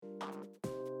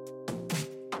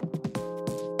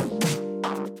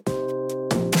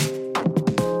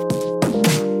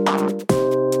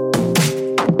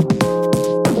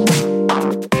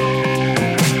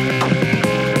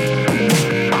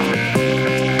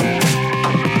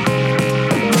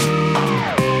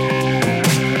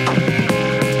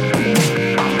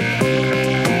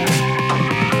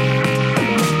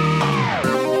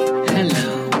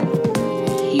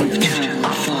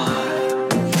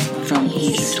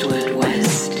eastward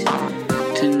west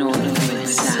to northward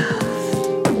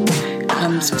south.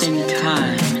 Come spend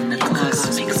time in the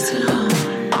cosmic salon.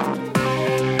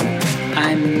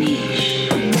 I'm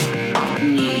niche,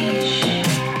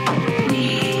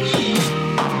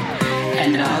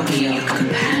 and I'll be your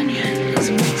companion as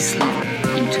we slip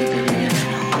into the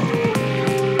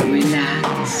liminal.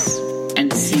 Relax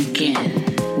and sink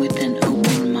in with an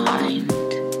open mind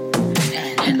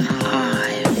and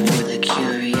eye for the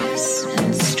curious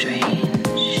and strange.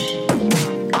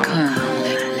 Come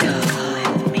let go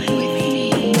with me.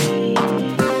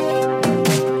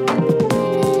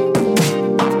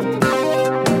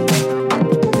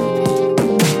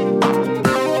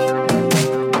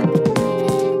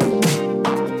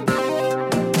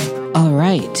 All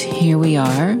right, here we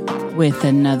are with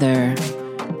another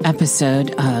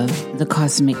episode of the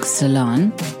Cosmic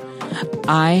Salon.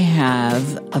 I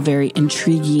have a very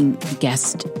intriguing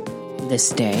guest this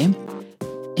day.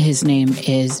 His name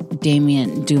is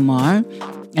Damien Dumar,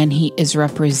 and he is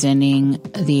representing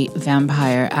the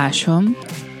Vampire Ashram,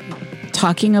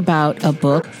 talking about a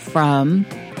book from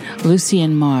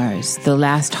Lucien Mars, The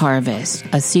Last Harvest,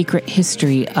 A Secret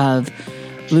History of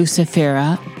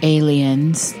Lucifera,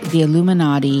 Aliens, the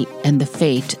Illuminati, and the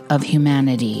Fate of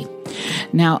Humanity.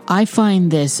 Now, I find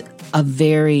this a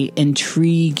very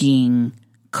intriguing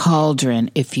cauldron,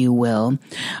 if you will,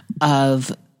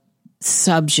 of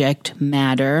subject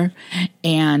matter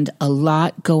and a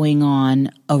lot going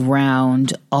on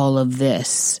around all of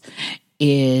this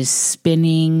is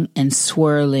spinning and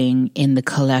swirling in the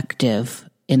collective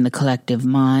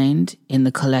mind, in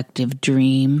the collective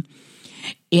dream,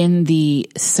 in the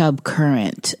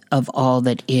subcurrent of all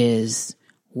that is,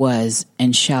 was,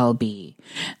 and shall be.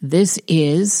 This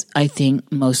is, I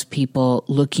think, most people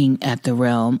looking at the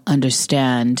realm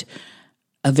understand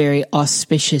a very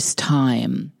auspicious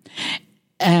time.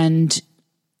 And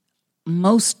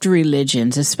most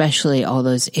religions, especially all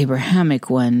those Abrahamic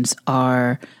ones,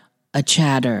 are a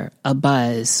chatter, a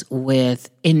buzz with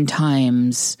end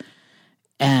times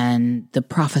and the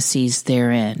prophecies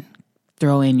therein.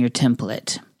 Throw in your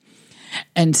template.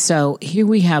 And so here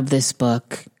we have this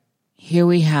book. Here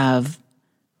we have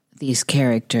these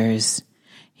characters.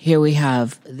 Here we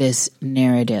have this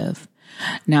narrative.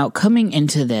 Now, coming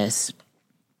into this,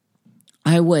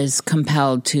 I was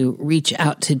compelled to reach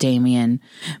out to Damien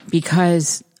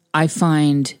because I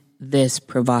find this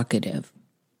provocative.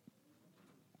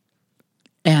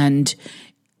 And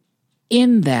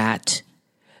in that,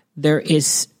 there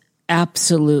is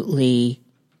absolutely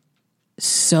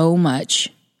so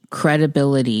much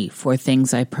credibility for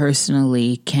things I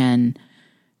personally can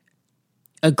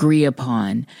agree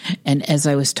upon. And as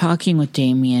I was talking with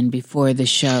Damien before the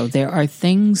show, there are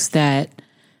things that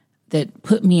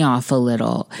put me off a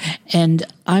little. And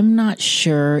I'm not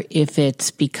sure if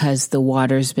it's because the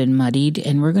water's been muddied,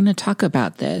 and we're going to talk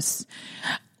about this,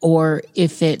 or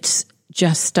if it's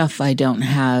just stuff I don't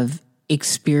have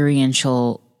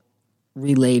experiential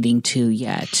relating to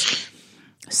yet.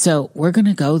 So we're going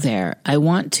to go there. I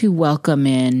want to welcome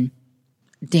in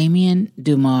Damien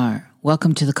Dumar.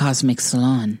 Welcome to the Cosmic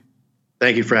Salon.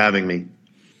 Thank you for having me.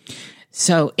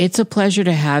 So it's a pleasure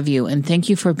to have you, and thank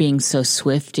you for being so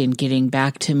swift in getting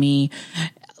back to me.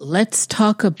 Let's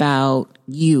talk about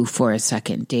you for a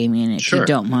second, Damien, if you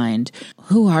don't mind.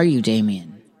 Who are you,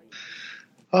 Damien?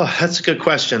 Oh, that's a good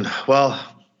question. Well,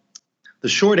 the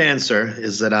short answer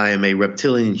is that I am a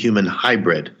reptilian-human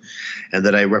hybrid, and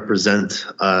that I represent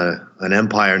an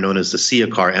empire known as the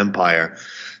Siakar Empire.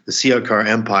 The Siakar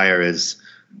Empire is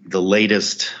the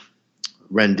latest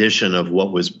rendition of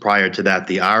what was prior to that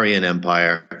the Aryan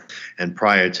Empire, and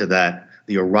prior to that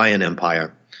the Orion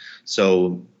Empire.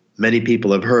 So many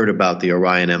people have heard about the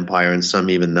Orion Empire, and some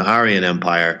even the Aryan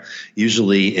Empire,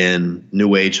 usually in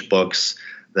New Age books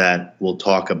that will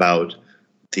talk about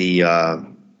the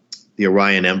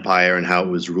Orion Empire and how it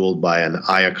was ruled by an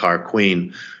Ayakar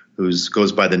queen who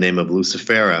goes by the name of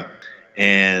Lucifera.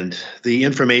 And the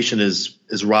information is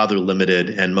rather limited,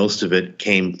 and most of it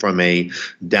came from a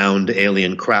downed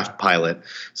alien craft pilot.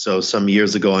 So some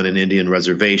years ago on an Indian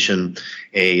reservation,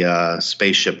 a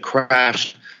spaceship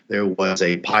crashed. There was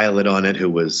a pilot on it who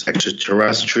was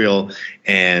extraterrestrial,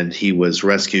 and he was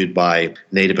rescued by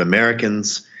Native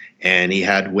Americans, and he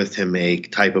had with him a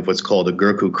type of what's called a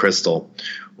Gurku crystal,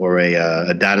 or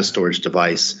a data storage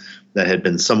device that had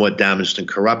been somewhat damaged and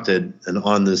corrupted. And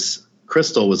on this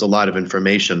crystal was a lot of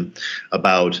information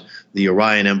about the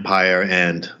Orion Empire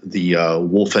and the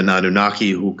Wolf and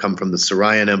Anunnaki who come from the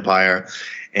Sirian Empire.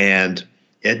 And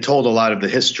it told a lot of the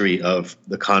history of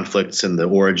the conflicts and the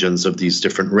origins of these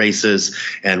different races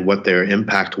and what their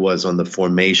impact was on the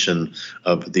formation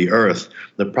of the Earth.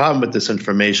 The problem with this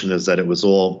information is that it was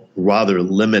all rather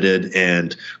limited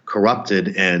and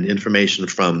corrupted, and information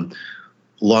from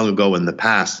long ago in the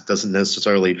past. It doesn't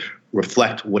necessarily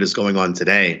reflect what is going on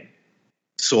today.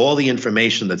 So all the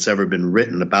information that's ever been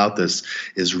written about this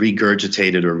is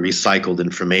regurgitated or recycled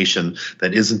information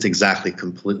that isn't exactly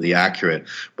completely accurate.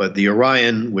 But the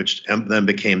Orion, which then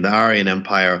became the Aryan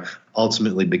Empire,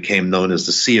 ultimately became known as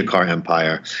the Siakar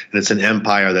Empire. And it's an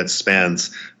empire that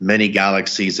spans many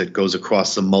galaxies. It goes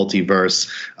across the multiverse.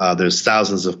 There's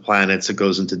thousands of planets. It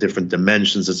goes into different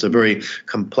dimensions. It's a very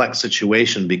complex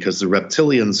situation because the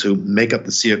reptilians who make up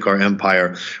the Siakar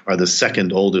Empire are the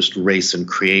second oldest race in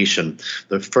creation.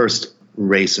 The first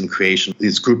race in creation,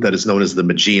 this group that is known as the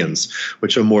Magians,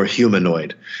 which are more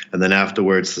humanoid. And then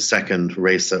afterwards, the second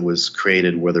race that was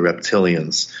created were the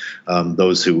reptilians,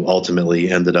 those who ultimately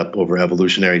ended up over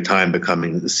evolutionary time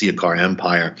becoming the Siakar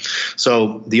Empire.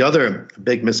 So the other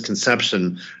big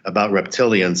misconception about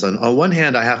reptilians, on one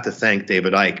hand, I have to thank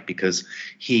David Icke because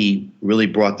he really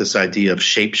brought this idea of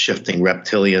shape-shifting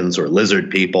reptilians or lizard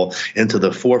people into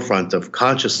the forefront of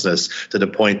consciousness to the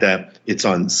point that it's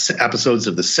on episodes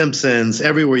of The Simpsons.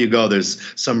 Everywhere you go, there's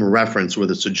some reference,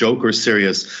 whether it's a joke or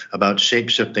serious, about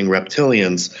shape-shifting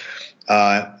reptilians.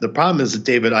 The problem is that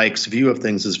David Icke's view of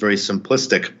things is very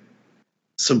simplistic.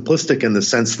 Simplistic in the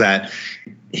sense that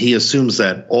he assumes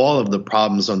that all of the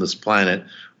problems on this planet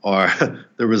are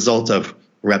the result of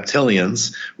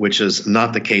reptilians, which is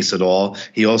not the case at all.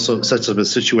 He also sets up a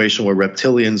situation where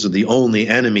reptilians are the only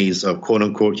enemies of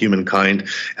quote-unquote humankind,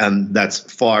 and that's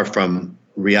far from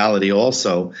reality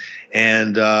also.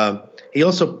 And he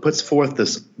also puts forth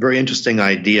this very interesting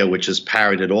idea, which is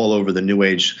parroted all over the New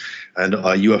Age and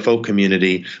UFO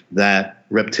community, that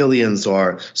reptilians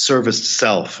are service to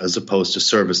self as opposed to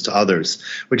service to others,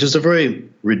 which is a very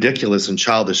ridiculous and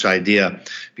childish idea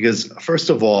because, first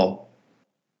of all,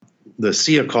 the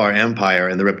Siakar Empire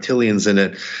and the reptilians in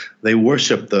it, they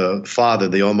worship the Father,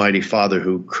 the Almighty Father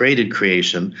who created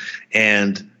creation,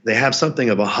 and they have something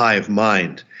of a hive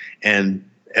mind. And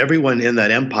everyone in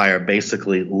that empire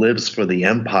basically lives for the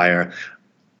empire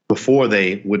before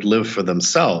they would live for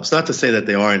themselves. Not to say that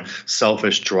they aren't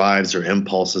selfish drives or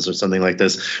impulses or something like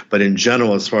this, but in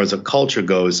general, as far as a culture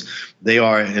goes, they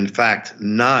are in fact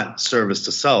not service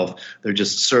to self. They're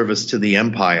just service to the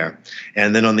empire.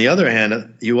 And then on the other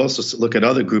hand, you also look at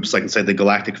other groups like, say, the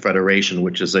Galactic Federation,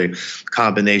 which is a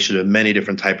combination of many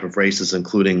different types of races,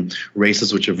 including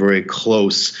races which are very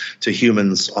close to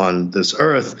humans on this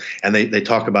earth. And they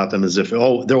talk about them as if,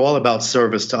 oh, they're all about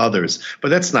service to others.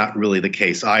 But that's not really the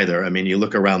case either. I mean, you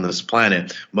look around this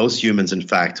planet, most humans, in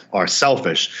fact, are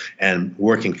selfish and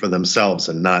working for themselves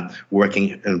and not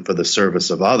working for the service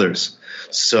of others.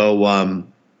 So,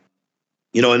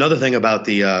 another thing about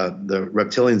the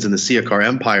reptilians in the Siakar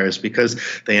Empire is because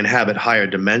they inhabit higher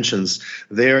dimensions,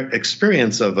 their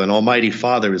experience of an Almighty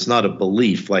Father is not a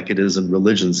belief like it is in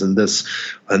religions in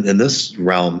this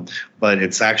realm, but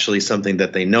it's actually something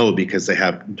that they know because they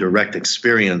have direct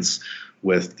experience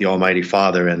with the Almighty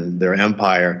Father, and their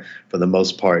empire, for the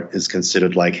most part, is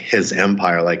considered like his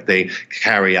empire, like they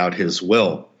carry out his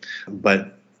will.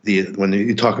 But when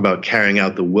you talk about carrying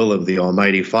out the will of the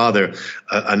Almighty Father,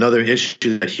 another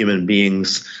issue that human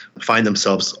beings find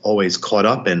themselves always caught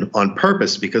up in on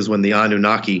purpose, because when the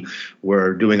Anunnaki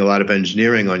were doing a lot of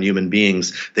engineering on human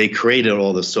beings, they created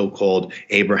all the so-called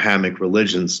Abrahamic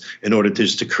religions in order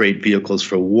to create vehicles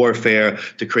for warfare,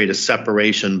 to create a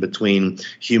separation between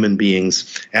human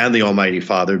beings and the Almighty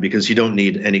Father, because you don't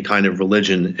need any kind of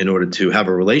religion in order to have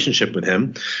a relationship with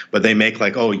him. But they make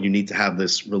like, oh, you need to have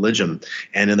this religion.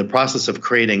 And in the process of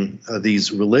creating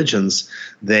these religions,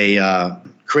 they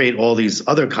create all these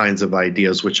other kinds of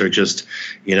ideas which are just,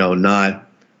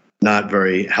 not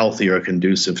very healthy or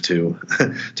conducive to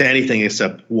to anything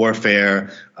except warfare,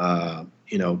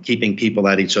 keeping people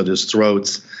at each other's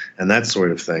throats and that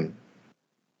sort of thing.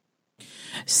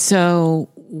 So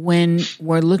when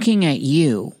we're looking at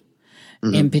you,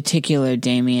 in particular,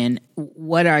 Damien,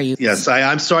 what are you? Yes,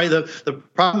 I'm sorry. The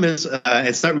problem is,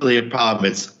 it's not really a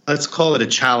problem. Let's call it a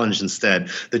challenge instead.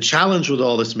 The challenge with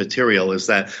all this material is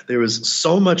that there is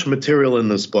so much material in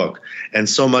this book, and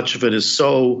so much of it is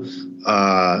so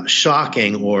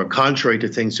shocking or contrary to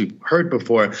things you've heard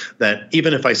before, that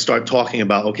even if I start talking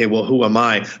about, okay, well, who am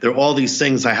I? There are all these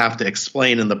things I have to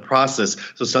explain in the process,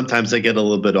 so sometimes I get a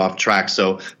little bit off track.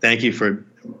 So thank you for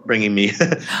bringing me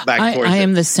back towards I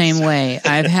am it. the same way.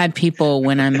 I've had people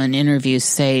when I'm on interviews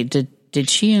say, did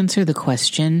she answer the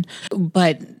question?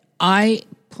 But I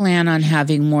plan on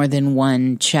having more than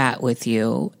one chat with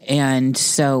you. And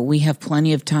so we have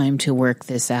plenty of time to work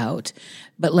this out.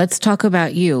 But let's talk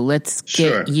about you. Let's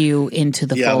get you into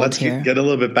the fold here. Let's get a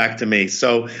little bit back to me.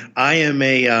 So I am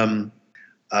a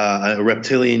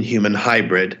reptilian human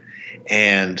hybrid.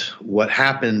 And what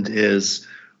happened is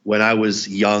when I was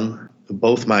young,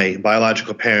 both my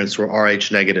biological parents were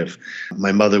Rh negative.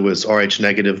 My mother was Rh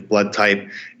negative blood type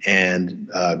and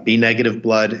B negative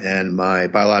blood, and my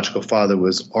biological father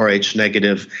was Rh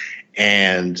negative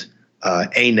and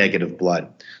A negative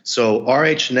blood. So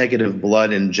Rh negative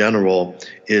blood in general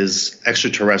is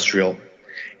extraterrestrial,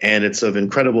 and it's of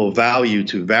incredible value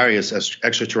to various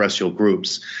extraterrestrial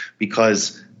groups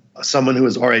because someone who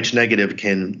is Rh negative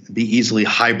can be easily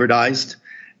hybridized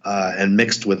and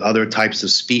mixed with other types of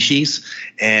species.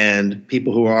 And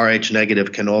people who are Rh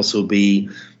negative can also be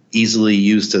easily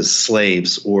used as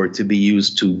slaves or to be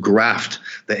used to graft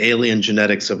the alien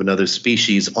genetics of another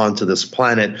species onto this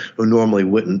planet who normally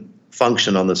wouldn't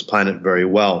function on this planet very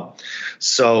well.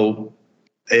 So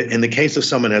in the case of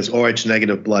someone who has Rh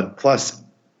negative blood plus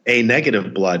A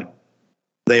negative blood,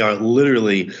 they are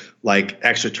literally like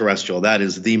extraterrestrial. That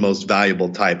is the most valuable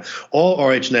type. All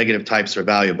Rh negative types are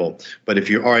valuable, but if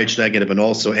you're Rh negative and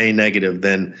also A negative,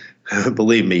 then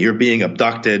believe me, you're being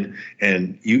abducted,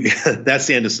 and that's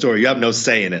the end of the story. You have no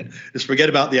say in it. Just forget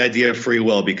about the idea of free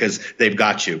will because they've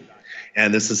got you.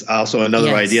 And this is also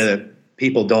another idea that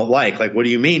people don't like. Like, what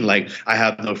do you mean? Like, I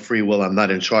have no free will. I'm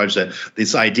not in charge. That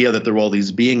this idea that there are all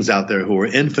these beings out there who are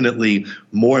infinitely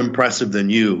more impressive than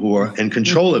you, who are in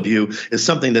control of you, is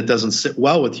something that doesn't sit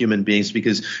well with human beings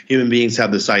because human beings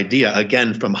have this idea,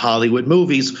 again, from Hollywood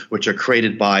movies, which are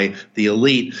created by the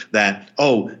elite, that,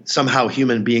 somehow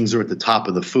human beings are at the top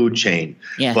of the food chain.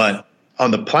 Yes. But on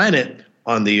the planet,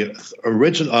 on the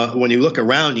original, when you look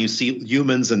around, you see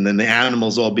humans and then the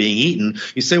animals all being eaten.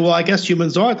 You say, well, I guess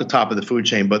humans are at the top of the food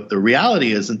chain. But the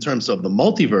reality is, in terms of the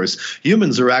multiverse,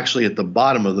 humans are actually at the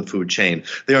bottom of the food chain.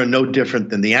 They are no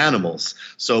different than the animals.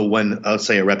 So when,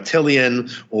 say, a reptilian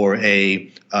or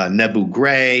a Nebu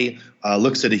Gray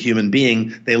looks at a human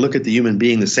being, they look at the human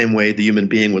being the same way the human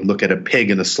being would look at a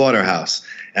pig in a slaughterhouse.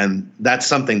 And that's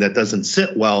something that doesn't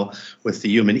sit well with the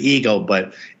human ego,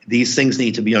 but these things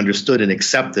need to be understood and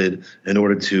accepted in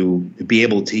order to be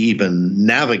able to even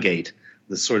navigate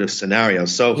this sort of scenario.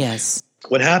 So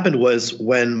what happened was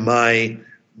when my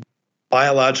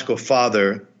biological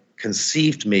father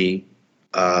conceived me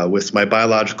with my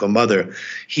biological mother,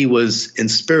 he was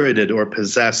inspirited or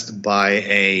possessed by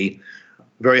a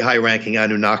very high-ranking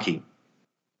Anunnaki.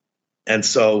 And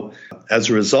so as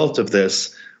a result of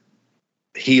this,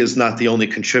 he is not the only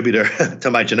contributor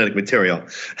to my genetic material.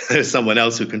 There's someone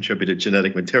else who contributed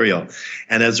genetic material.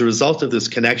 And as a result of this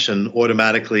connection,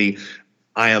 automatically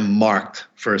I am marked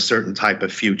for a certain type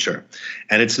of future.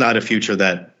 And it's not a future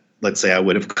that, let's say, I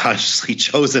would have consciously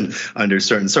chosen under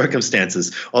certain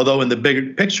circumstances. Although in the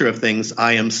bigger picture of things,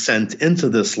 I am sent into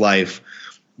this life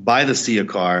by the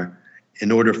Siakar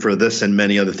in order for this and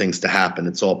many other things to happen.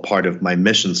 It's all part of my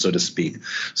mission, so to speak.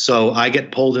 So I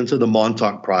get pulled into the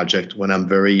Montauk Project when I'm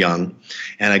very young,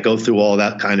 and I go through all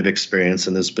that kind of experience,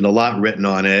 and there's been a lot written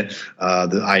on it,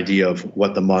 the idea of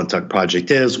what the Montauk Project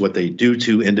is, what they do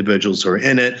to individuals who are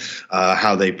in it,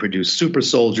 how they produce super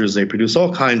soldiers. They produce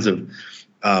all kinds of,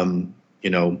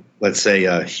 let's say,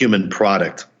 a human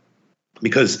product.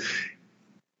 Because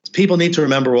people need to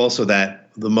remember also that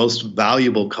the most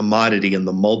valuable commodity in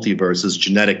the multiverse is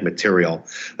genetic material.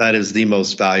 That is the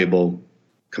most valuable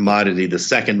commodity. The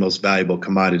second most valuable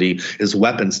commodity is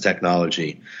weapons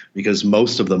technology, because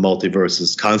most of the multiverse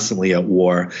is constantly at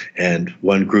war and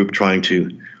one group trying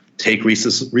to take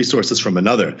resources from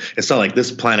another. It's not like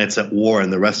this planet's at war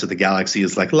and the rest of the galaxy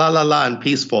is like la la la and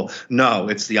peaceful. No,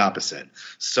 it's the opposite.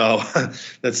 So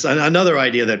that's another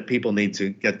idea that people need to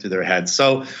get to their heads.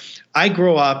 So I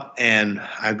grow up and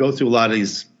I go through a lot of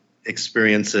these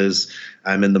experiences.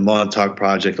 I'm in the Montauk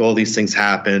Project. All these things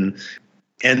happen.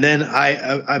 And then I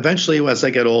eventually, as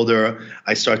I get older,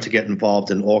 I start to get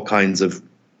involved in all kinds of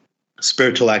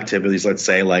spiritual activities, let's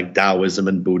say, like Taoism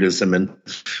and Buddhism and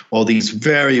all these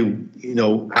very,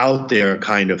 out there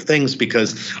kind of things,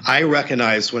 because I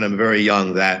recognize when I'm very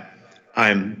young that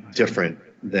I'm different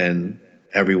than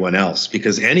everyone else.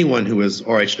 Because anyone who is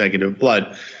Rh negative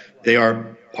blood, they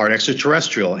are part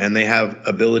extraterrestrial, and they have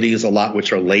abilities a lot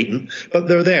which are latent, but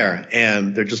they're there,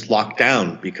 and they're just locked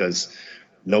down because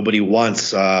nobody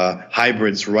wants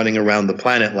hybrids running around the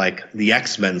planet like the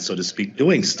X-Men, so to speak,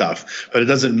 doing stuff. But it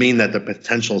doesn't mean that the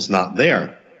potential is not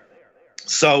there.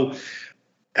 So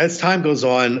as time goes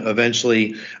on,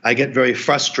 eventually I get very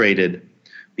frustrated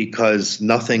because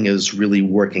nothing is really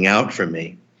working out for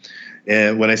me.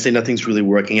 when I say nothing's really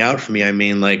working out for me, I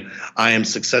mean like I am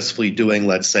successfully doing,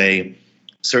 let's say,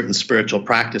 certain spiritual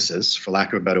practices, for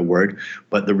lack of a better word,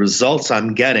 but the results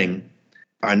I'm getting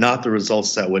are not the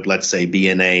results that would, let's say, be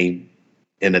in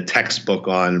a textbook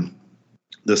on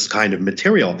this kind of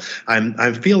material.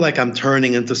 I feel like I'm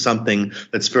turning into something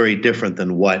that's very different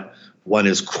than what one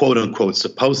is quote unquote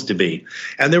supposed to be.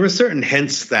 And there were certain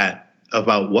hints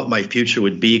about what my future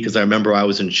would be, because I remember I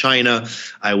was in China.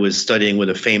 I was studying with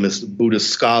a famous Buddhist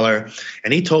scholar,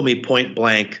 and he told me point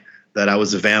blank that I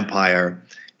was a vampire,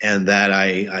 and that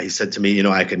I said to me, you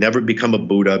know, I could never become a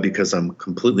Buddha because I'm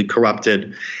completely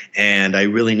corrupted, and I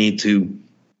really need to.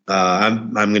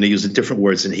 I'm going to use different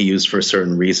words than he used for a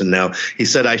certain reason. Now, he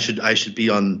said I should be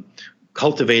on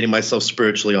cultivating myself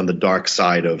spiritually on the dark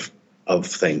side of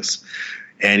things,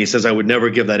 and he says I would never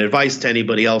give that advice to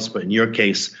anybody else, but in your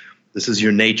case, this is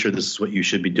your nature. This is what you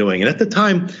should be doing. And at the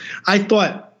time, I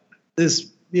thought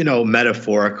this, you know,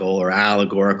 metaphorical or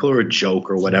allegorical or a joke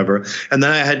or whatever. And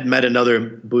then I had met another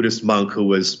Buddhist monk who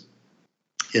was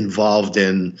involved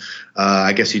in,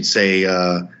 I guess you'd say,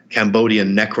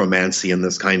 Cambodian necromancy and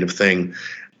this kind of thing.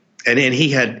 And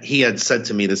he had said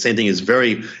to me the same thing. He's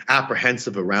very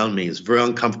apprehensive around me. He's very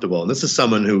uncomfortable. And this is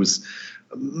someone who's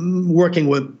working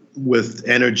with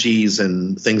energies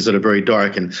and things that are very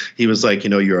dark. And he was like, you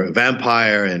know, you're a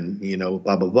vampire and, you know,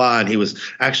 blah, blah, blah. And he was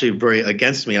actually very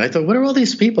against me. And I thought, what are all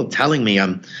these people telling me?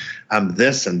 I'm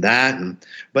this and that.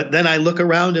 But then I look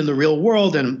around in the real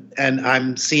world and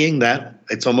I'm seeing that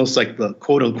it's almost like the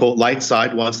quote unquote light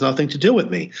side wants nothing to do with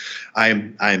me.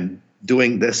 I'm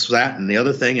doing this, that, and the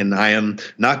other thing, and I am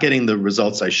not getting the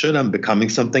results I should. I'm becoming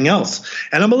something else.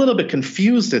 And I'm a little bit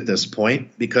confused at this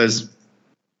point because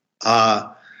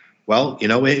well, you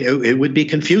know, it would be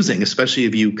confusing, especially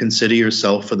if you consider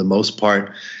yourself, for the most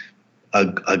part,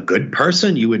 a good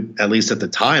person. You would, at least at the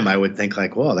time, I would think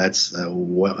like, well, that's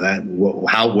what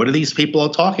are these people all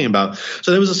talking about?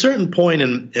 So there was a certain point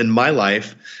in my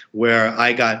life where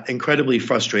I got incredibly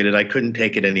frustrated. I couldn't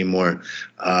take it anymore.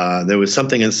 There was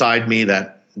something inside me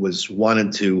that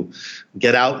wanted to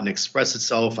get out and express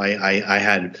itself. I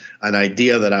had an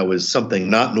idea that I was something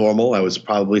not normal. I was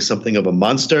probably something of a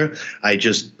monster. I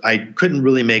couldn't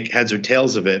really make heads or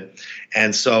tails of it.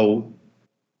 And so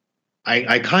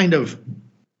I kind of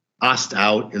asked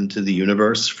out into the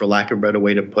universe, for lack of a better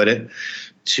way to put it,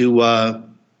 to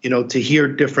hear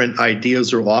different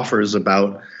ideas or offers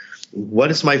about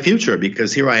what is my future?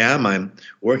 Because here I am, I'm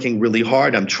working really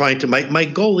hard. I'm trying to, my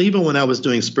goal, even when I was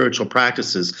doing spiritual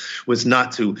practices, was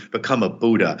not to become a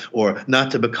Buddha or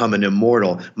not to become an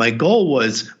immortal. My goal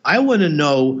was, I want to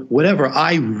know whatever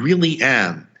I really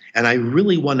am. And I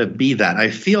really want to be that. I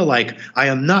feel like I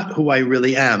am not who I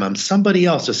really am. I'm somebody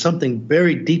else. There's something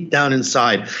very deep down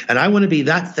inside. And I want to be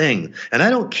that thing. And I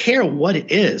don't care what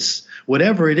it is.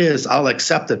 Whatever it is, I'll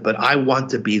accept it, but I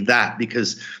want to be that,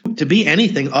 because to be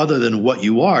anything other than what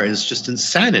you are is just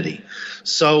insanity.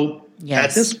 So yes.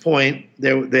 At this point,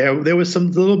 there was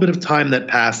some little bit of time that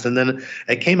passed, and then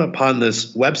I came upon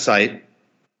this website,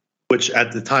 which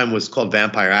at the time was called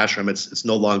Vampire Ashram. It's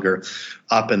no longer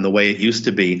up in the way it used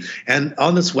to be. And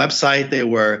on this website,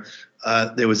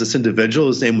 there was this individual.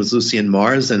 His name was Lucien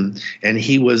Mars, and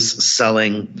he was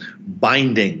selling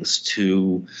bindings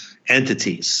to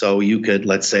entities. So you could,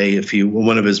 let's say,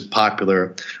 one of his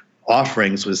popular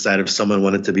offerings was that if someone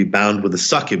wanted to be bound with a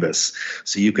succubus,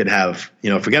 so you could have,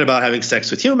 forget about having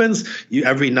sex with humans,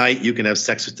 every night you can have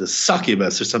sex with the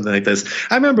succubus or something like this.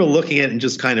 I remember looking at it and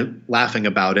just kind of laughing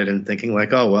about it and thinking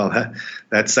like, oh, well,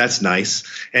 that's nice.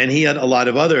 And he had a lot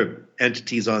of other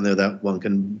entities on there that one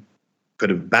could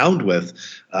have bound with,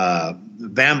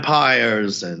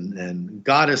 vampires and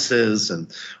goddesses, and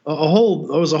there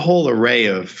was a whole array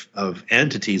of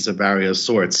entities of various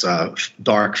sorts,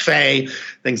 dark fae,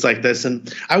 things like this.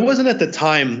 And I wasn't at the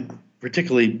time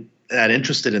particularly that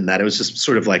interested in that. It was just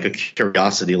sort of like a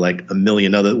curiosity, like a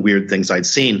million other weird things I'd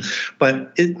seen.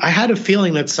 But I had a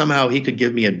feeling that somehow he could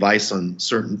give me advice on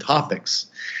certain topics.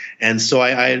 And so I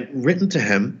had written to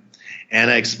him,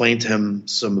 and I explained to him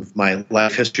some of my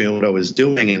life history and what I was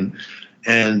doing.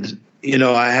 And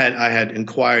I had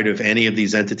inquired if any of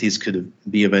these entities could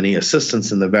be of any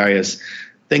assistance in the various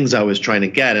things I was trying to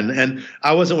get. And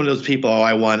I wasn't one of those people,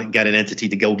 I want to get an entity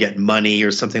to go get money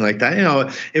or something like that.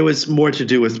 It was more to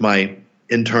do with my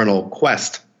internal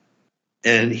quest.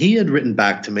 And he had written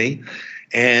back to me,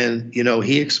 and,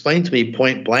 he explained to me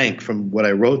point blank from what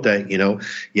I wrote that,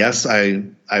 yes,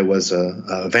 I was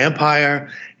a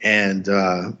vampire, and,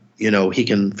 he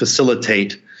can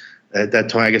facilitate at that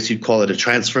time, I guess you'd call it a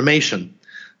transformation,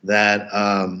 that,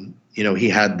 he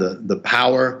had the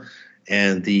power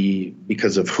and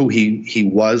because of who he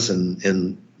was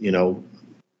in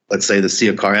let's say the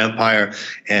Siakar Empire,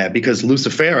 because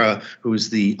Lucifera, who's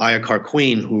the Iakar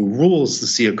queen who rules the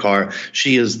Siakar,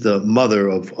 she is the mother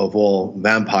of all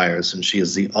vampires, and she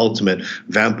is the ultimate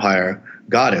vampire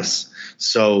goddess.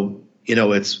 So,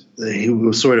 he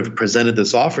was sort of presented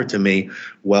this offer to me.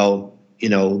 Well,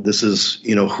 this is,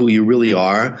 who you really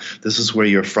are. This is where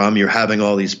you're from. You're having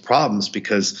all these problems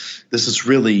because this is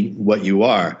really what you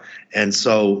are. And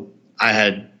so I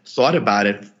had thought about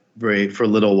it for a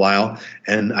little while,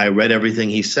 and I read everything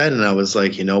he said, and I was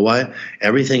like, you know what?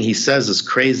 Everything he says, as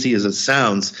crazy as it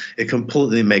sounds, it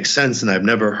completely makes sense. And I've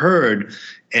never heard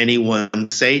anyone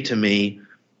say to me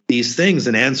these things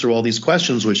and answer all these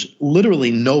questions, which literally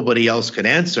nobody else could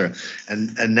answer.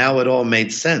 And now it all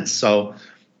made sense. So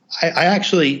I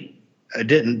actually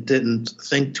didn't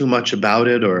think too much about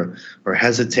it or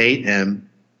hesitate, and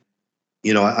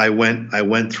I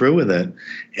went through with it.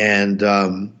 And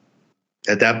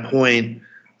at that point,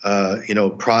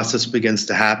 process begins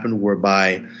to happen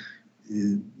whereby,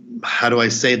 how do I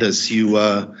say this?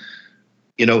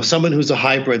 Someone who's a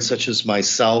hybrid such as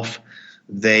myself,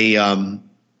 they, a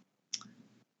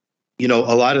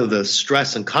lot of the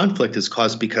stress and conflict is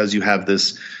caused because you have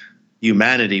this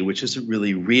humanity, which isn't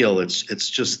really real. It's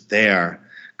just there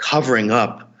covering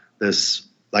up this,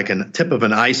 like a tip of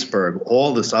an iceberg,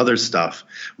 all this other stuff,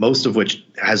 most of which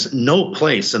has no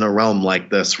place in a realm like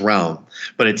this realm,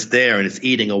 but it's there and it's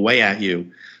eating away at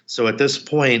you. So at this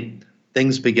point,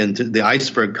 the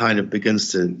iceberg kind of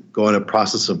begins to go in a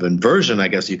process of inversion, I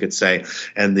guess you could say,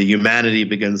 and the humanity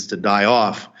begins to die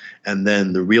off. And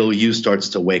then the real you starts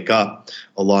to wake up,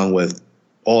 along with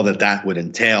all that would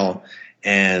entail.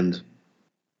 And,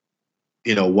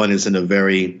 one is in a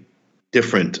very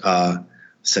different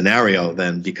scenario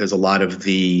then, because a lot of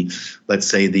let's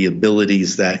say the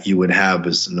abilities that you would have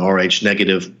as an RH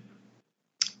negative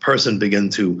person begin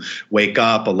to wake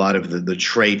up. A lot of the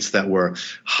traits that were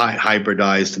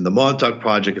hybridized in the Montauk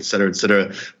Project, et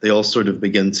cetera, they all sort of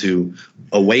begin to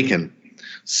awaken.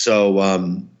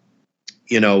 So,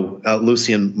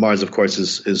 Lucien Mars, of course,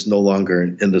 is no longer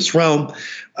in this realm.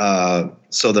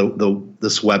 So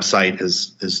this website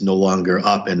is no longer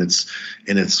up in its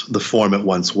the form it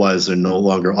once was. There are no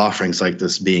longer offerings like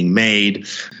this being made.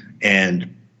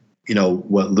 And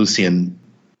what Lucien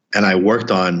and I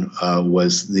worked on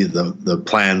was the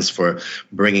plans for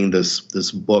bringing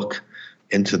this book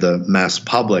into the mass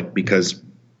public, because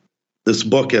this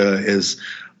book is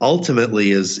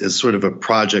ultimately is sort of a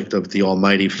project of the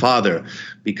Almighty Father,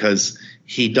 because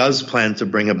he does plan to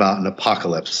bring about an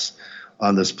apocalypse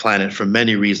on this planet for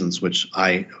many reasons, which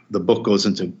the book goes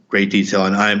into great detail,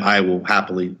 and I will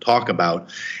happily talk about.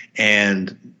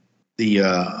 And the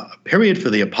period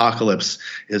for the apocalypse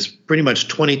is pretty much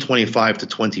 2025 to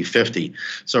 2050.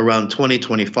 So around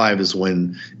 2025 is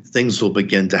when things will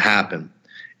begin to happen.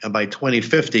 And by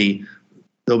 2050,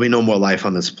 there'll be no more life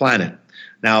on this planet.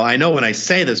 Now, I know when I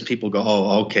say this, people go,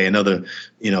 oh, okay, another,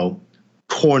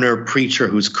 corner preacher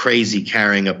who's crazy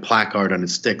carrying a placard on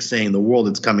his stick saying the world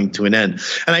is coming to an end.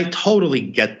 And I totally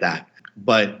get that.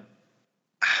 But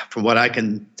from what I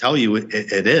can tell you,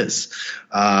 it is.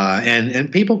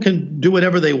 And people can do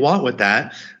whatever they want with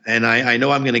that. And I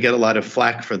know I'm going to get a lot of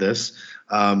flack for this.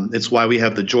 It's why we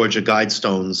have the Georgia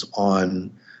Guidestones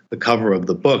on the cover of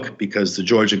the book, because the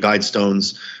Georgia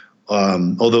Guidestones,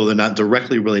 although they're not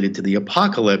directly related to the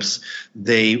apocalypse,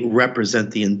 they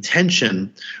represent the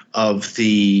intention of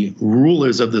the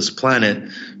rulers of this planet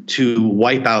to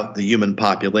wipe out the human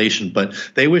population. But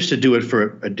they wish to do it for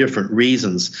different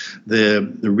reasons. The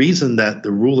reason that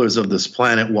the rulers of this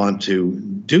planet want to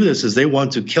do this is they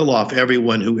want to kill off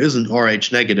everyone who isn't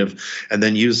RH negative, and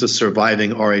then use the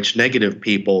surviving RH negative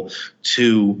people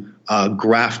to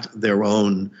graft their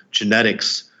own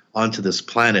genetics onto this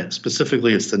planet.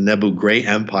 Specifically, it's the Nebu Gray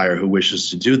Empire who wishes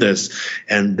to do this,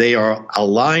 and they are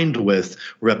aligned with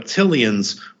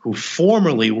reptilians who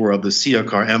formerly were of the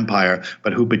Siakar Empire,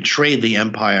 but who betrayed the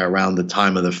empire around the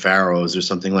time of the pharaohs or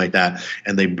something like that,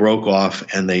 and they broke off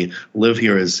and they live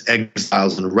here as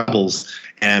exiles and rebels.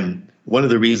 And one of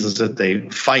the reasons that they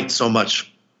fight so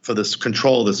much for this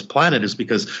control of this planet is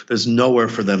because there's nowhere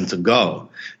for them to go.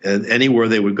 And anywhere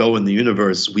they would go in the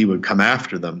universe, we would come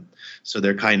after them. So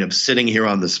they're kind of sitting here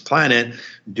on this planet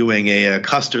doing a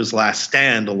Custer's last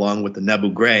stand along with the Nebu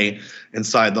Gray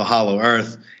inside the hollow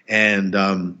earth. And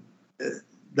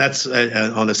that's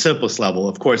on the simplest level.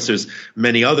 Of course, there's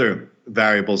many other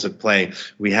variables at play.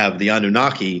 We have the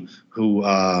Anunnaki, who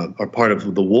are part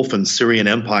of the Wolfen Syrian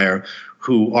Empire,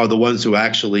 who are the ones who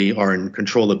actually are in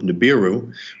control of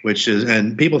Nibiru,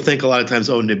 and people think a lot of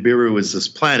times, oh, Nibiru is this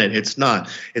planet. It's not.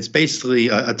 It's basically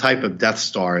a type of Death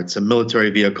Star. It's a military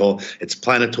vehicle. It's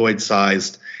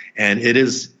planetoid-sized, and it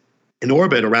is in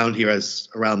orbit around here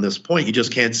around this point. You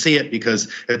just can't see it because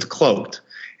it's cloaked.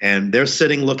 And they're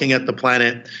sitting looking at the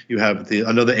planet. You have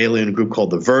another alien group called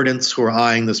the Verdants who are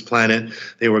eyeing this planet.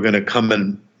 They were going to come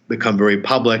and become very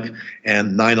public,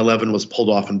 and 9/11 was pulled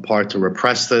off in part to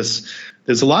repress this.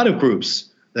 There's a lot of groups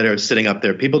that are sitting up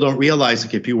there. People don't realize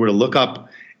that if you were to look up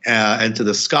into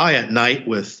the sky at night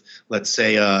with, let's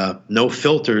say, no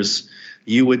filters,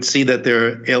 you would see that there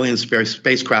are alien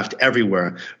spacecraft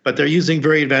everywhere. But they're using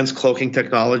very advanced cloaking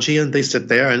technology, and they sit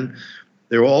there and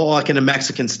they're all like in a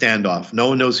Mexican standoff. No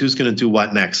one knows who's going to do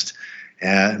what next.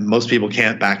 And most people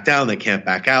can't back down. They can't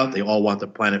back out. They all want the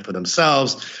planet for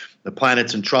themselves. The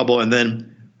planet's in trouble. And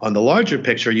then on the larger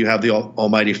picture, you have the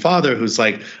Almighty Father who's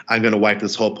like, I'm going to wipe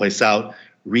this whole place out,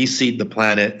 reseed the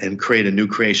planet, and create a new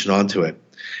creation onto it.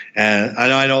 And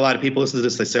I know a lot of people listen to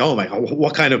this. They say, "Oh my God,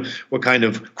 what kind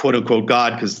of quote unquote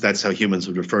God?" Because that's how humans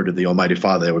would refer to the Almighty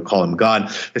Father. They would call him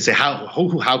God. They say,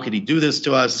 "How could he do this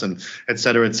to us?" And et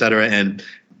cetera, et cetera. And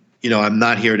I'm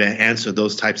not here to answer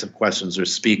those types of questions or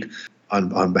speak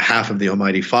on behalf of the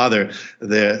Almighty Father.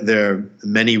 There are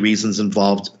many reasons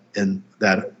involved in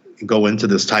that go into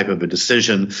this type of a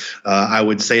decision. I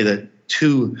would say that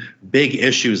two big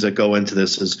issues that go into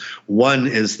this is one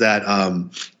is that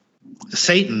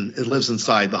Satan lives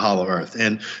inside the hollow earth,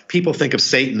 and people think of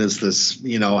Satan as this,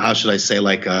 how should I say,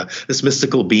 like this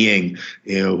mystical being,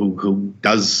 who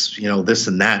does, this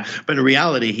and that. But in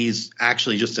reality, he's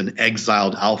actually just an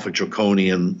exiled alpha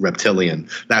draconian reptilian.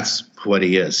 That's what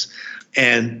he is.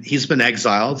 And he's been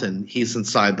exiled, and he's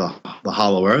inside the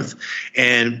hollow earth.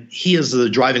 And he is the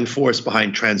driving force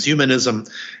behind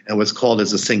transhumanism and what's called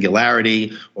as a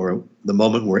singularity, or the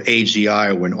moment where AGI,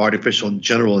 or when artificial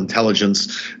general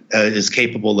intelligence is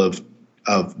capable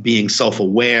of being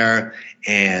self-aware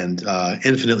and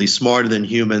infinitely smarter than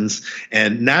humans.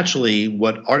 And naturally,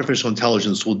 what artificial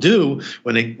intelligence will do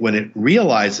when it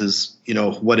realizes,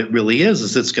 what it really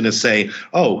is it's going to say,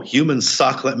 "Oh, humans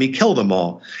suck. Let me kill them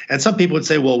all." And some people would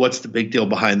say, "Well, what's the big deal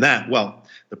behind that?" Well,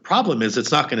 the problem is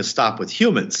it's not going to stop with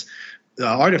humans.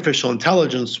 Artificial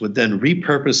intelligence would then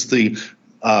repurpose the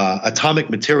atomic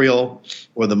material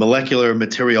or the molecular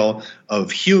material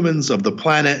of humans, of the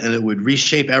planet, and it would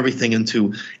reshape everything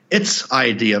into its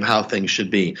idea of how things should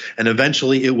be. And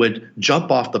eventually it would jump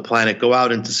off the planet, go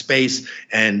out into space,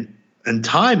 and in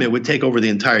time it would take over the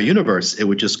entire universe. It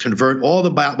would just convert all the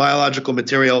biological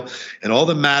material and all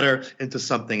the matter into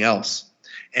something else.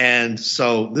 And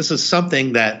so this is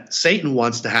something that Satan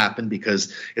wants to happen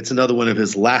because it's another one of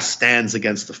his last stands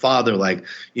against the Father, like,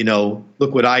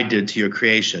 look what I did to your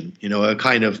creation, a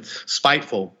kind of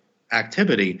spiteful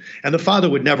activity. And the Father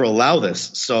would never allow this.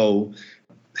 So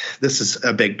this is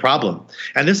a big problem.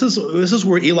 And this is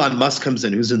where Elon Musk comes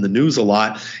in, who's in the news a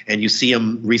lot. And you see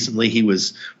him recently, he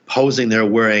was posing there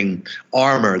wearing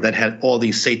armor that had all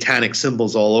these satanic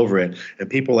symbols all over it. And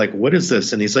people are like, "What is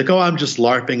this?" And he's like, "Oh, I'm just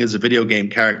LARPing as a video game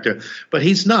character." But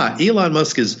he's not. Elon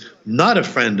Musk is not a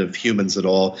friend of humans at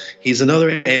all. He's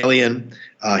another alien.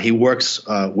 He works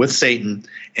with Satan,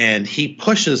 and he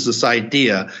pushes this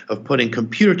idea of putting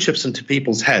computer chips into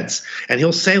people's heads. And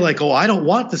he'll say like, "Oh, I don't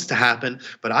want this to happen,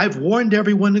 but I've warned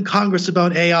everyone in Congress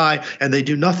about AI, and they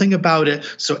do nothing about it.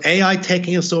 So AI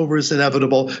taking us over is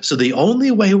inevitable. So the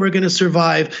only way we're going to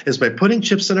survive is by putting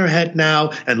chips in our head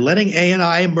now and letting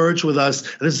AI merge with us.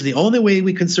 And this is the only way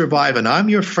we can survive. And I'm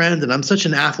your friend, and I'm such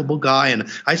an affable guy, and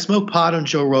I smoke pot on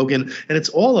Joe Rogan." And it's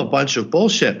all a bunch of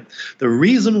bullshit. The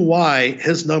reason why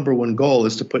his number one goal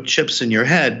is to put chips in your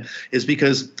head is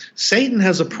because Satan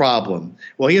has a problem.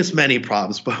 Well, he has many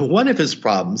problems, but one of his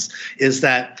problems is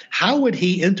that how would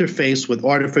he interface with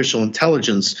artificial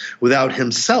intelligence without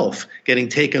himself getting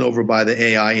taken over by the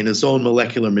AI and his own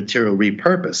molecular material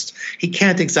repurposed? He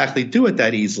can't exactly do it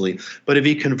that easily. But if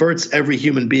he converts every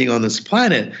human being on this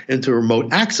planet into a remote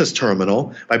access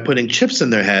terminal by putting chips in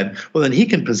their head, well, then he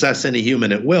can possess any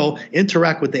human at will,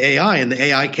 interact with the AI, and the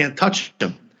AI can't touch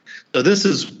him. So this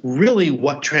is really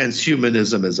what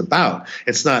transhumanism is about.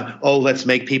 It's not, oh, let's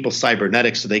make people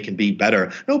cybernetic so they can be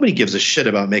better. Nobody gives a shit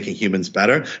about making humans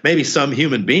better. Maybe some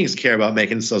human beings care about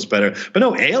making themselves better, but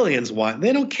no, aliens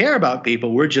they don't care about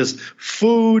people. We're just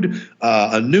food,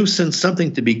 a nuisance,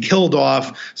 something to be killed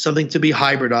off, something to be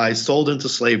hybridized, sold into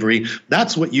slavery.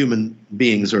 That's what human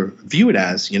beings are viewed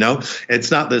as, It's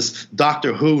not this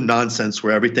Doctor Who nonsense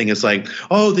where everything is like,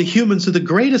 oh, the humans are the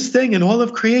greatest thing in all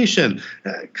of creation.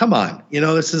 Come on. on.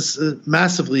 This is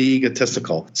massively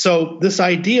egotistical. So this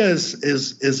idea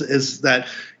is that,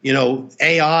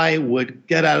 AI would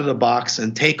get out of the box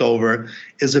and take over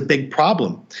is a big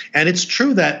problem. And it's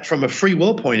true that from a free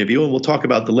will point of view, and we'll talk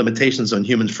about the limitations on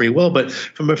human free will, but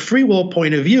from a free will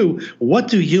point of view, what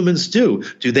do humans do?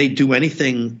 Do they do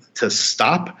anything to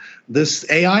stop this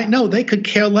AI? No, they could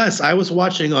care less. I was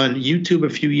watching on YouTube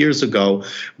a few years ago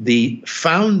the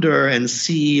founder and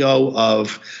CEO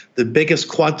of the biggest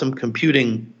quantum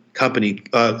computing company,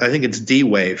 I think it's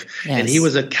D-Wave, yes. And he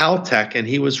was at Caltech, and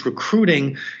he was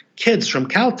recruiting kids from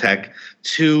Caltech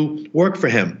to work for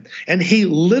him. And he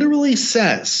literally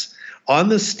says on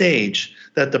the stage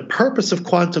that the purpose of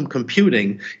quantum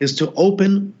computing is to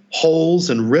open holes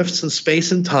and rifts in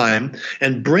space and time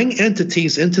and bring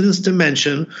entities into this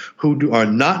dimension who are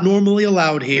not normally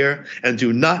allowed here and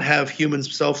do not have human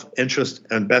self-interest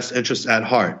and best interest at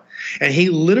heart. And he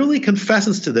literally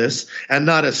confesses to this, and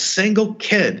not a single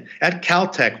kid at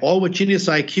Caltech, all with genius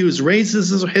IQs, raises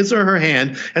his or her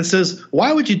hand and says,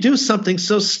 "Why would you do something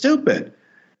so stupid?"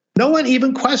 No one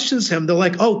even questions him. They're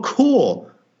like, "Oh,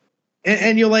 cool."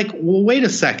 And you're like, well, wait a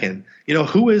second.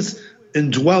 Who is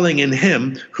indwelling in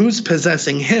him? Who's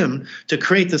possessing him to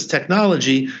create this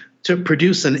technology to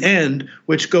produce an end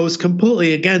which goes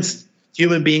completely against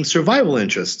human being survival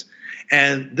interest?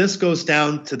 And this goes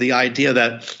down to the idea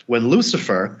that when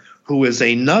Lucifer, who is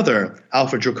another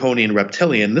Alpha Draconian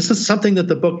reptilian, this is something that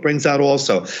the book brings out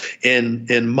also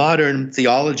in modern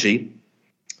theology.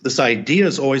 This idea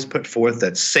is always put forth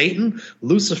that Satan,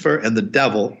 Lucifer, and the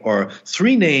devil are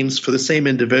three names for the same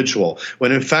individual,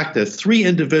 when in fact they're three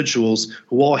individuals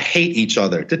who all hate each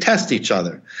other, detest each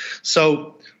other.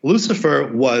 So Lucifer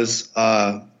was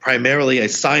primarily a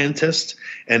scientist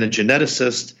and a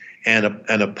geneticist and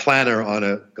a planner on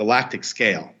a galactic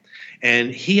scale.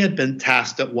 And he had been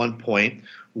tasked at one point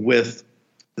with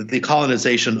the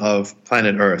colonization of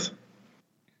planet Earth.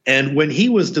 And when he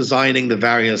was designing the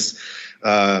various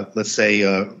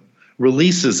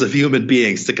releases of human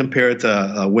beings, to compare it to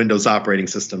a Windows operating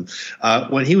system.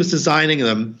 When he was designing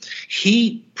them,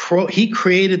 he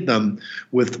created them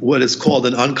with what is called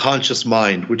an unconscious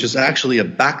mind, which is actually a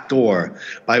backdoor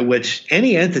by which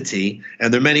any entity,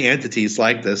 and there are many entities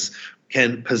like this,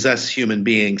 can possess human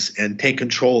beings and take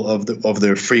control of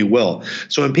their free will.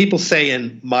 So when people say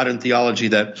in modern theology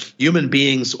that human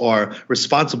beings are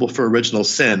responsible for original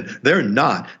sin, they're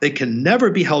not. They can never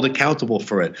be held accountable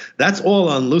for it. That's all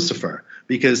on Lucifer,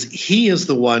 because he is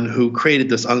the one who created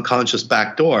this unconscious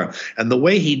backdoor. And the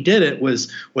way he did it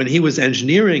was when he was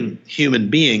engineering human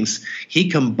beings, he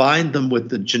combined them with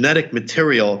the genetic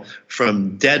material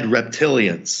from dead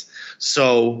reptilians.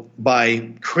 So by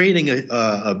creating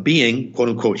a being, quote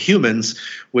unquote, humans,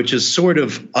 which is sort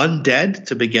of undead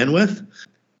to begin with,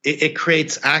 it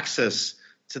creates access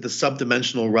to the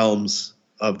subdimensional realms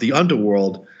of the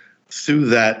underworld through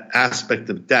that aspect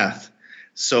of death.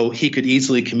 So he could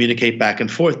easily communicate back and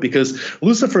forth, because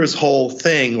Lucifer's whole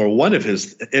thing, or one of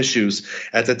his issues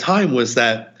at the time, was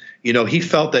that he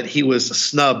felt that he was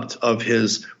snubbed of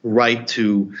his right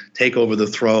to take over the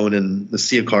throne in the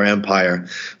Siakar Empire.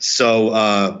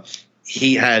 So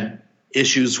he had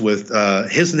issues with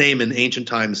his name in ancient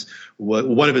times.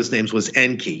 One of his names was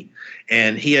Enki,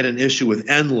 and he had an issue with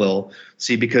Enlil.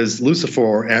 See, because Lucifer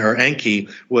or Enki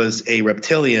was a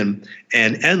reptilian,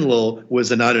 and Enlil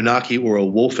was an Anunnaki or a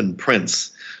wolfen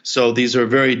prince. So these are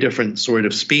very different sort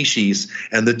of species,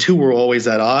 and the two were always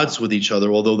at odds with each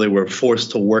other, although they were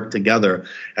forced to work together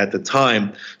at the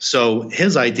time. So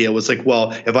his idea was like,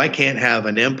 well, if I can't have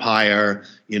an empire,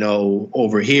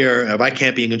 over here, if I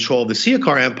can't be in control of the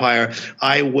Siakar Empire,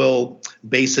 I will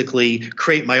basically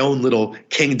create my own little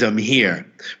kingdom here.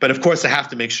 But of course, I have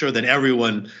to make sure that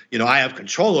everyone, I have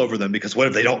control over them, because what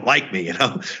if they don't like me,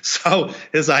 So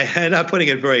I'm not putting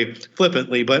it very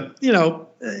flippantly, but,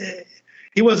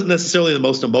 he wasn't necessarily the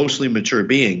most emotionally mature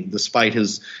being, despite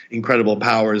his incredible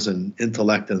powers and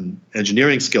intellect and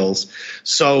engineering skills.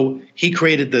 So he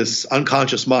created this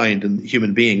unconscious mind in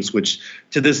human beings, which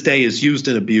to this day is used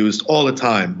and abused all the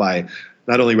time by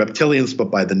not only reptilians,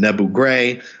 but by the Nebu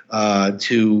Gray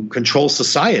to control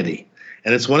society.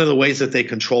 And it's one of the ways that they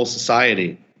control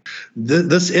society.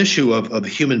 This issue of a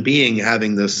human being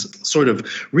having this sort of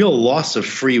real loss of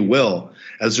free will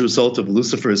as a result of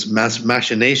Lucifer's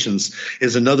machinations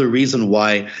is another reason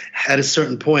why, at a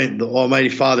certain point, the Almighty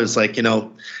Father is like, what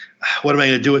am I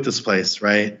going to do with this place,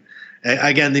 right?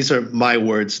 Again, these are my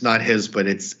words, not his, but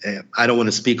I don't want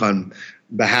to speak on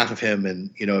behalf of him. And,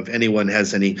 if anyone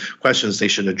has any questions, they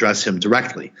should address him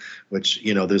directly, which,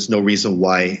 there's no reason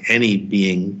why any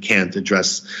being can't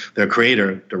address their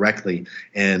creator directly.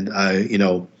 And,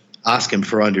 ask him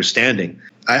for understanding.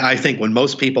 I think when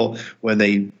most people, when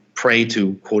they pray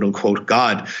to quote unquote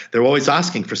God, they're always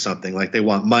asking for something. Like they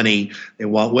want money, they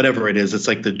want whatever it is. It's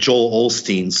like the Joel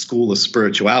Osteen school of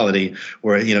spirituality,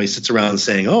 where he sits around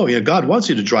saying, "Oh, yeah, God wants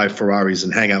you to drive Ferraris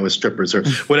and hang out with strippers," or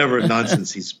whatever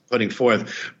nonsense he's putting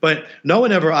forth. But no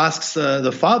one ever asks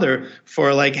the Father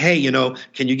for like, "Hey,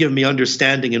 can you give me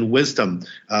understanding and wisdom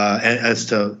as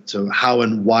to how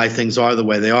and why things are the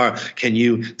way they are? Can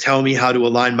you tell me how to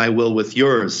align my will with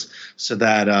yours so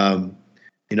that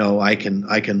I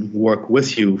can work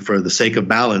with you for the sake of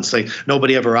balance?" Like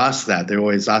nobody ever asks that. They're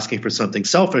always asking for something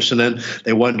selfish, and then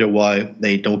they wonder why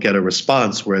they don't get a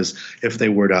response. Whereas if they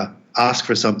were to ask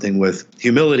for something with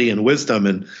humility and wisdom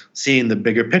and seeing the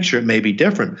bigger picture, it may be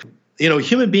different.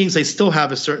 Human beings, they still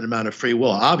have a certain amount of free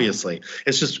will, obviously.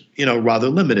 It's just, rather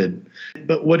limited.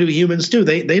 But what do humans do?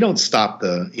 They don't stop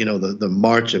the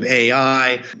march of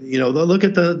AI. Look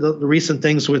at the recent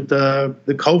things with the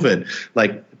COVID.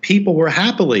 Like people were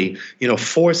happily,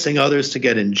 forcing others to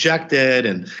get injected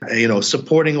and,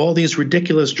 supporting all these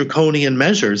ridiculous draconian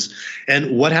measures.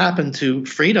 And what happened to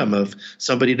freedom of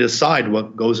somebody to decide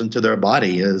what goes into their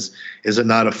body? Is it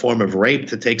not a form of rape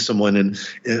to take someone and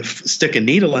stick a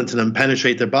needle into them,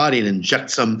 penetrate their body, and inject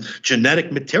some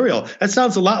genetic material? That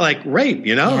sounds a lot like rape,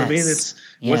 Yes. I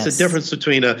mean, what's the difference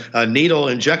between a needle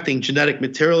injecting genetic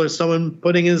material or someone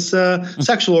putting his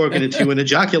sexual organ into you and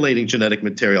ejaculating genetic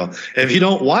material? If you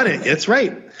don't want it, it's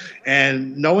rape.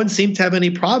 And no one seemed to have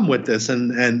any problem with this.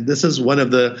 And this is one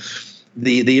of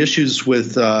the issues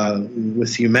with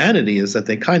humanity, is that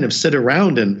they kind of sit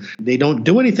around and they don't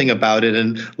do anything about it.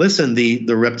 And listen, the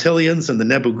reptilians and the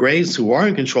Nebu Greys who are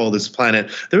in control of this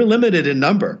planet, they're limited in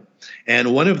number.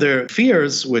 And one of their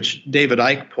fears, which David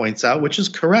Icke points out, which is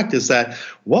correct, is that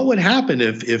what would happen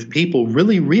if people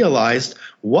really realized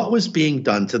what was being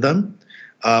done to them,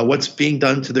 what's being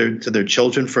done to their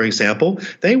children, for example?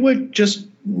 They would just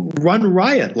run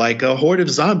riot like a horde of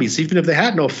zombies, even if they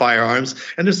had no firearms,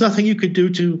 and there's nothing you could do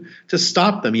to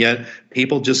stop them. Yet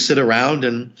people just sit around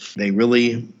and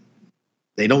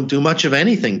they don't do much of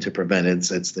anything to prevent it.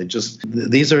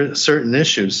 These are certain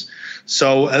issues.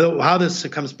 So how this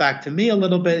comes back to me a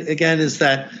little bit again is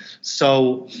that,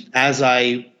 so as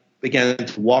I began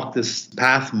to walk this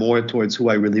path more towards who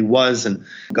I really was and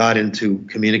got into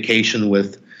communication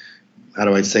with, how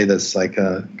do I say this, like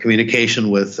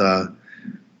communication with the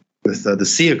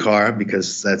Siakar,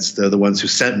 because that's the ones who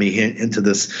sent me into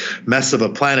this mess of a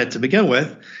planet to begin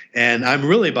with. And I'm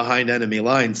really behind enemy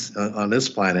lines on this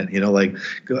planet. Like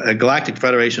a Galactic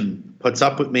Federation puts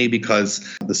up with me because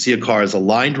the Siakar is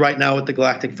aligned right now with the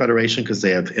Galactic Federation because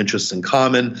they have interests in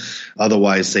common.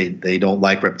 Otherwise, they don't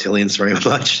like reptilians very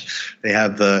much. They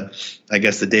have the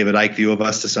David Icke view of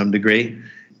us to some degree.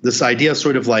 This idea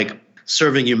sort of like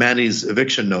serving humanity's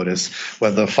eviction notice.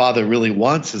 What the Father really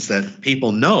wants is that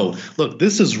people know, look,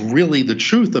 this is really the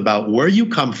truth about where you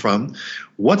come from,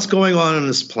 what's going on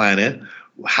this planet,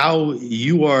 how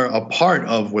you are a part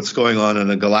of what's going on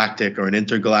a galactic or an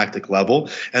intergalactic level,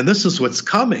 and this is what's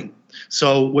coming.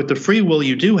 So with the free will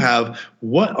you do have,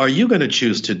 what are you going to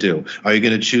choose to do? Are you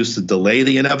going to choose to delay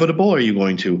the inevitable? Are you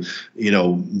going to,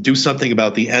 do something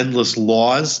about the endless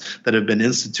laws that have been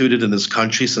instituted in this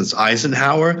country since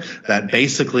Eisenhower that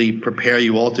basically prepare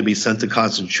you all to be sent to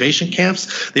concentration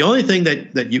camps? The only thing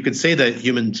that you could say that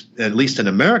humans, at least in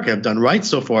America, have done right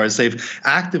so far is they've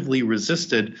actively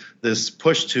resisted this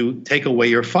push to take away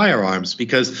your firearms,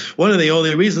 because one of the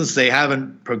only reasons they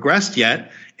haven't progressed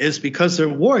yet is because they're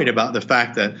worried about the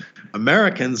fact that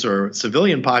Americans or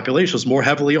civilian population is more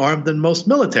heavily armed than most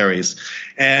militaries.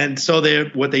 And so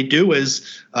what they do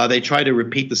is they try to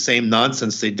repeat the same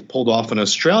nonsense they pulled off in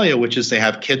Australia, which is they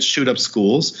have kids shoot up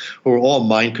schools who are all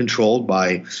mind controlled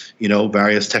by,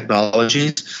 various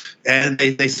technologies. And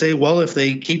they say, well, if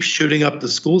they keep shooting up the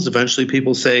schools, eventually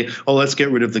people say, oh, let's get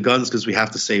rid of the guns because we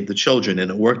have to save the children. And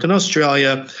it worked in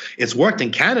Australia. It's worked in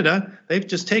Canada. They've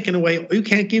just taken away, you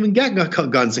can't even get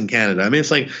guns in Canada. I mean, it's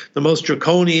like the most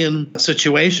draconian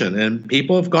situation, and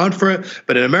people have gone for it.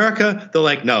 But in America, they're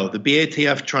like, no, the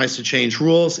BATF tries to change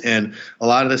rules. And a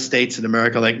lot of the states in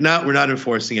America are like, no, we're not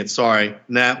enforcing it. Sorry.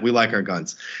 Nah, we like our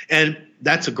guns. And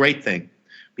that's a great thing,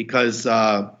 because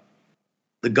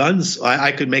the guns,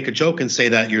 I could make a joke and say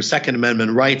that your Second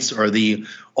Amendment rights are the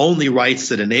only rights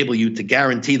that enable you to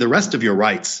guarantee the rest of your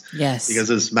rights. Yes.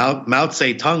 Because as Mao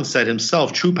Zedong said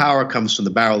himself, true power comes from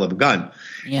the barrel of a gun.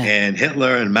 Yeah. And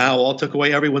Hitler and Mao all took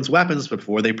away everyone's weapons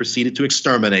before they proceeded to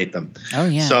exterminate them. Oh,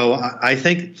 yeah. So I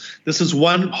think this is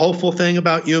one hopeful thing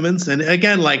about humans. And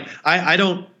again, like I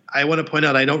want to point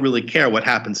out, I don't really care what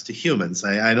happens to humans.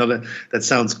 I know that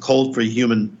sounds cold for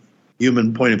human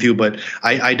human point of view, but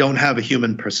I don't have a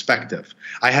human perspective.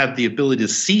 I have the ability to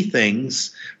see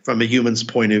things from a human's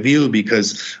point of view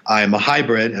because I'm a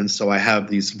hybrid, and so I have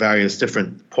these various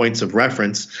different points of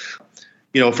reference.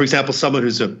 For example, someone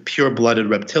who's a pure-blooded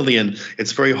reptilian,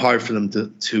 it's very hard for them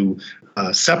to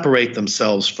separate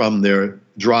themselves from their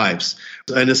drives.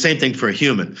 And the same thing for a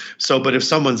human. But if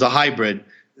someone's a hybrid,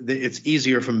 it's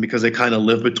easier for me because I kind of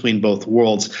live between both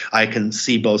worlds. I can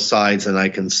see both sides and I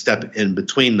can step in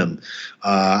between them.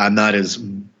 I'm not as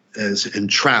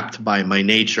entrapped by my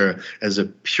nature as a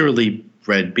purely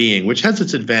bred being, which has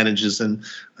its advantages and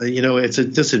its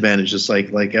disadvantages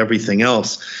like everything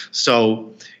else.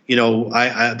 So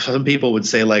some people would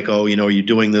say like, oh, you're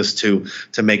doing this to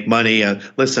make money.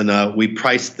 Listen, we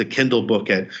priced the Kindle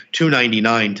book at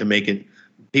 $2.99 to make it.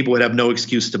 People would have no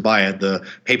excuse to buy it. The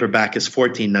paperback is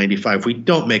 $14.95. We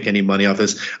don't make any money off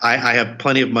this. I have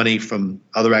plenty of money from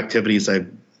other activities I've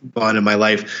gone in my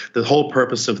life. The whole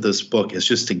purpose of this book is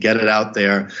just to get it out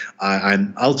there.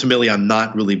 I'm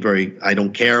not really I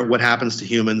don't care what happens to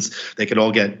humans. They could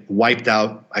all get wiped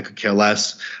out. I could care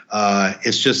less.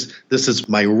 It's just, this is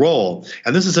my role.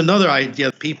 And this is another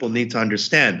idea that people need to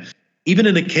understand. Even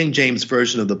in the King James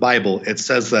Version of the Bible, it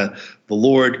says that the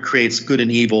Lord creates good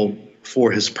and evil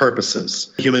for his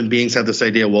purposes. Human beings have this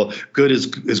idea, well, good is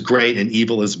great and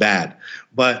evil is bad.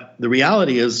 But the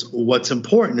reality is what's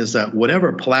important is that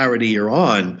whatever polarity you're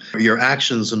on, your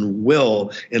actions and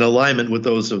will in alignment with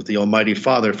those of the Almighty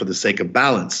Father for the sake of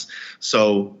balance.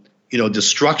 So,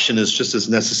 destruction is just as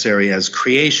necessary as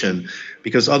creation,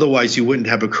 because otherwise you wouldn't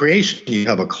have a creation, you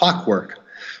have a clockwork.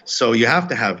 So you have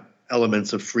to have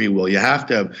elements of free will. You have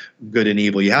to have good and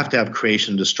evil. You have to have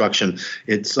creation and destruction.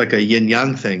 It's like a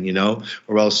yin-yang thing,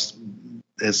 or else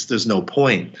there's no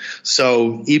point.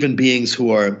 So even beings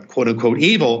who are quote-unquote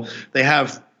evil, they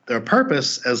have their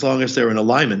purpose as long as they're in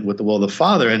alignment with the will of the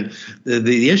Father. And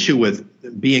the issue with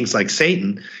beings like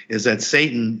Satan is that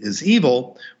Satan is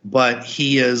evil, but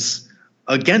he is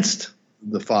against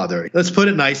the Father. Let's put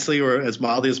it nicely, or as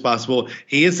mildly as possible.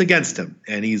 He is against him,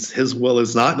 and his will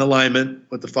is not in alignment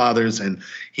with the Father's, and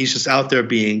he's just out there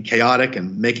being chaotic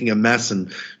and making a mess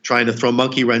and trying to throw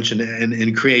monkey wrench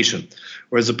in creation.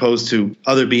 Whereas opposed to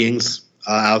other beings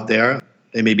out there,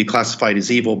 they may be classified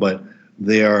as evil, but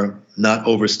they are not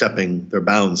overstepping their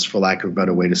bounds, for lack of a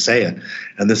better way to say it.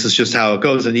 And this is just how it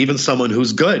goes. And even someone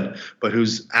who's good, but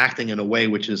who's acting in a way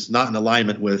which is not in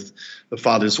alignment with the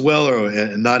Father's will or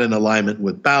not in alignment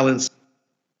with balance.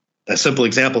 A simple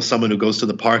example, someone who goes to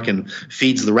the park and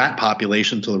feeds the rat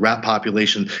population until the rat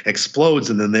population explodes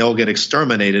and then they all get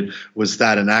exterminated. Was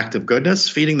that an act of goodness,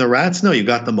 feeding the rats? No, you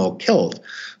got them all killed.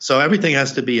 So everything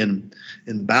has to be in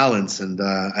balance. And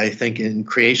I think in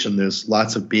creation, there's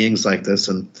lots of beings like this.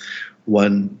 And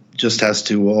one just has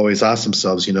to always ask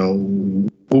themselves, who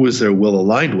is their will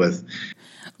aligned with?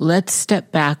 Let's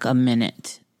step back a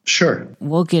minute. Sure.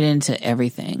 We'll get into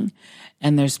everything.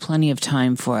 And there's plenty of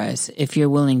time for us if you're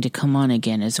willing to come on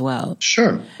again as well.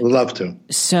 Sure. I'd love to.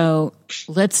 So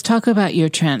let's talk about your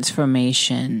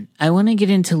transformation. I want to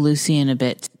get into Lucien a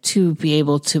bit to be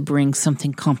able to bring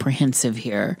something comprehensive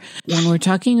here. When we're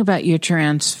talking about your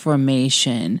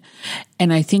transformation,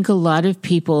 and I think a lot of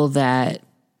people that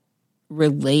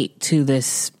relate to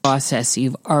this process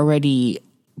you've already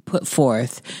put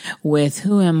forth with,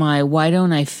 who am I? Why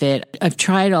don't I fit? I've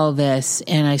tried all this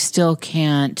and I still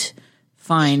can't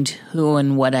find who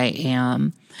and what I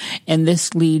am. And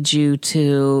this leads you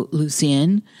to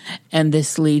Lucien, and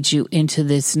this leads you into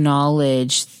this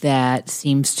knowledge that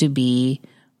seems to be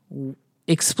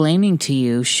explaining to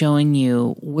you, showing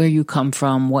you where you come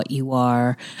from, what you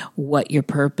are, what your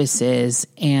purpose is,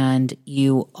 and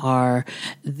you are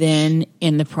then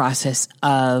in the process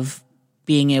of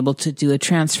being able to do a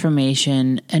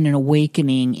transformation and an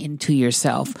awakening into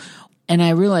yourself. And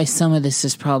I realize some of this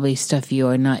is probably stuff you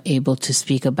are not able to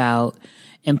speak about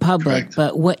in public, correct.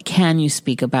 But what can you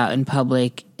speak about in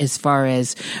public as far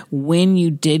as when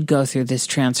you did go through this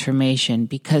transformation?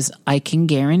 Because I can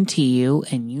guarantee you,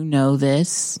 and you know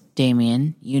this,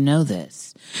 Damien, you know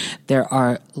this, there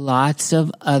are lots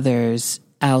of others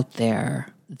out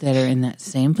there that are in that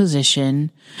same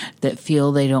position, that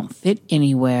feel they don't fit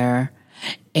anywhere.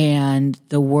 And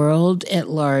the world at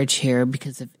large here,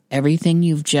 because of everything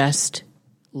you've just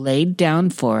laid down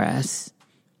for us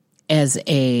as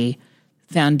a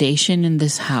foundation in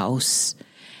this house,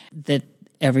 that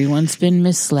everyone's been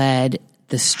misled,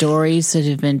 the stories that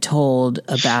have been told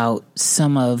about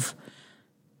some of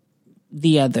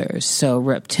the others, so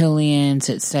reptilians,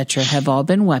 etc., have all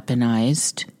been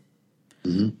weaponized.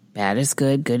 Mm-hmm. bad is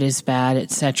good is bad,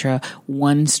 etc.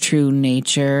 One's true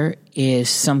nature is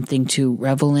something to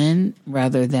revel in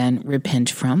rather than repent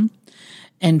from.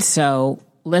 And so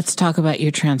let's talk about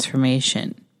your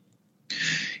transformation.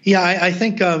 Yeah, I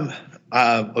think a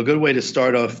good way to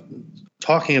start off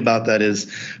talking about that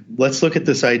is let's look at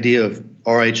this idea of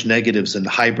Rh negatives and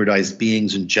hybridized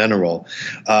beings in general.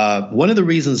 One of the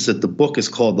reasons that the book is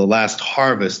called The Last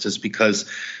Harvest is because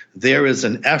there is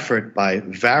an effort by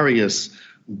various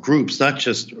groups, not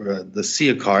just the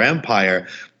Siakar Empire,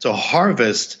 to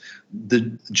harvest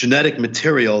the genetic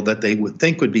material that they would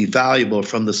think would be valuable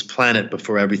from this planet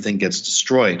before everything gets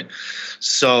destroyed.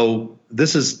 So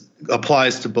this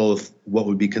applies to both what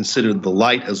would be considered the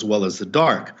light as well as the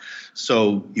dark.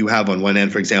 So you have on one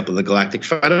end, for example, the Galactic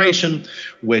Federation,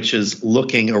 which is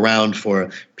looking around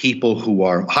for people who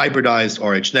are hybridized,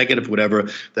 Rh negative, whatever,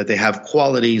 that they have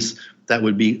qualities that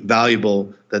would be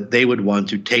valuable, that they would want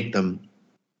to take them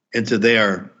into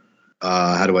their,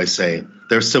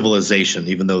 their civilization.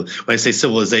 Even though when I say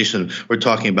civilization, we're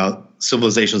talking about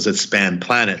civilizations that span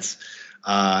planets.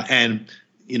 And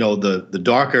the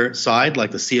darker side,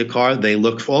 like the Siakar, they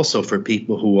look also for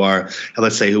people who are,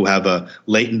 let's say, who have a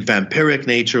latent vampiric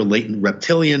nature, latent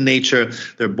reptilian nature.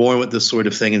 They're born with this sort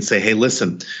of thing and say, hey,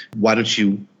 listen, why don't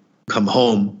you come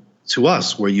home to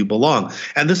us where you belong?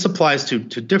 And this applies to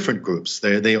different groups.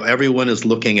 Everyone is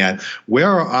looking at where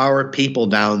are our people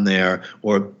down there,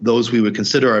 or those we would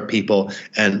consider our people,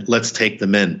 and let's take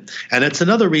them in. And it's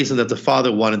another reason that the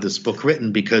father wanted this book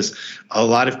written, because a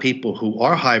lot of people who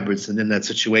are hybrids and in that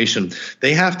situation,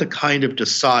 they have to kind of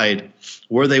decide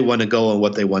where they want to go and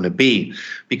what they want to be,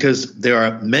 because there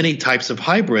are many types of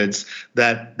hybrids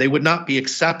that they would not be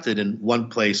accepted in one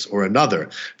place or another.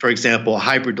 For example, a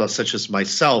hybrid such as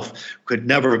myself could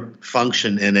never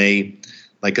function in a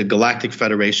Galactic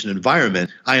Federation environment.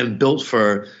 I am built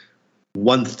for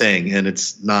one thing, and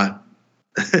it's not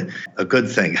a good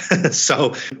thing.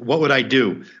 So what would I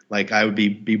do? I would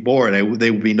be bored.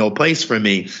 There would be no place for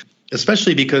me.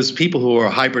 Especially because people who are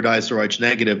hybridized or Rh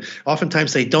negative,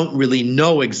 oftentimes they don't really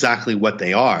know exactly what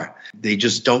they are. They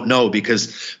just don't know,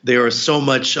 because there are so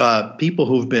much people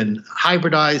who've been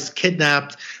hybridized,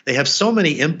 kidnapped. They have so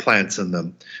many implants in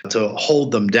them to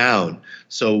hold them down.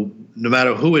 So no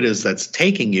matter who it is that's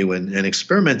taking you and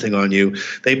experimenting on you,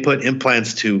 they put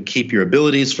implants to keep your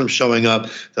abilities from showing up,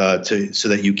 so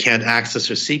that you can't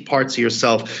access or see parts of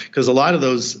yourself. Because a lot of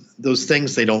those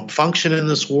things, they don't function in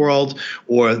this world,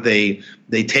 or they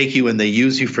take you and they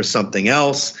use you for something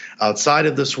else outside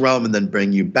of this realm and then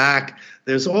bring you back.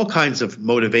 There's all kinds of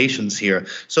motivations here.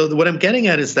 So what I'm getting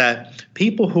at is that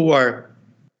people who are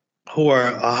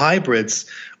hybrids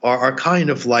are kind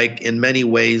of like, in many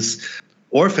ways,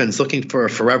 orphans looking for a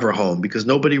forever home, because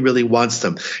nobody really wants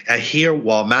them. And here,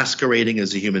 while masquerading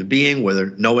as a human being, whether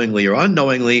knowingly or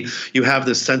unknowingly, you have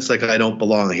this sense like, I don't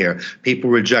belong here. People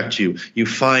reject you. You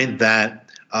find that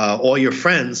all your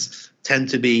friends tend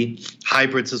to be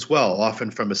hybrids as well,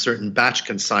 often from a certain batch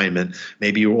consignment.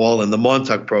 Maybe you're all in the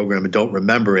Montauk program and don't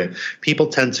remember it. People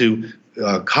tend to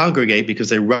congregate because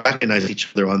they recognize each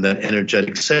other on that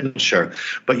energetic signature.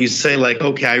 But you say,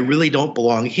 okay, I really don't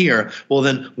belong here. Well,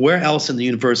 then where else in the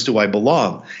universe do I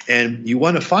belong? And you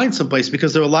want to find someplace,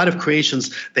 because there are a lot of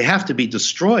creations, they have to be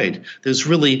destroyed. There's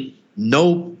really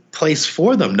no place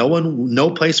for them, no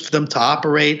place for them to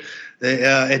operate.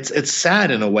 It's sad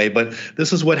in a way, but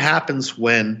this is what happens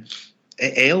when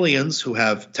aliens who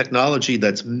have technology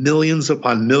that's millions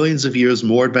upon millions of years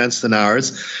more advanced than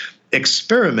ours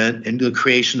experiment into the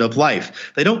creation of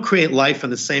life. They don't create life in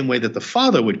the same way that the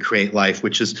Father would create life,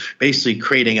 which is basically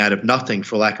creating out of nothing,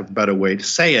 for lack of a better way to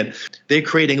say it. They're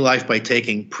creating life by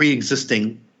taking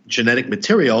pre-existing genetic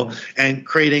material and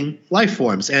creating life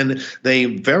forms. And they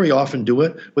very often do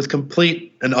it with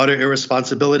complete and utter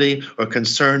irresponsibility or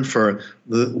concern for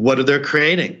what they're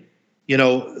creating.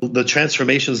 The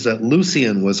transformations that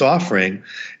Lucien was offering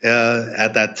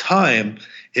at that time,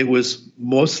 it was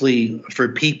mostly for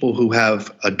people who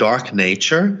have a dark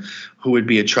nature, who would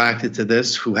be attracted to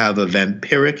this, who have a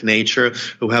vampiric nature,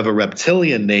 who have a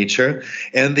reptilian nature.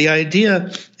 And the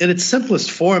idea, in its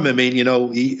simplest form,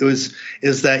 is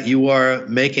that you are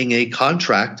making a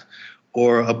contract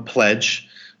or a pledge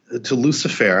to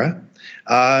Lucifer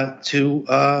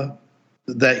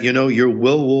that your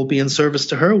will be in service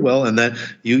to her will, and that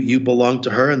you belong to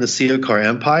her and the Siakar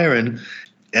Empire, and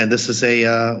this is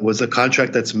was a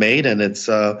contract that's made, and it's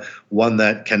one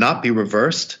that cannot be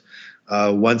reversed.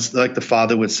 Once, like the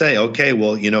Father would say, okay,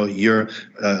 well, you're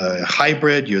a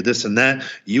hybrid, you're this and that.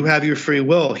 You have your free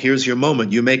will. Here's your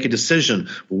moment. You make a decision.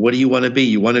 What do you want to be?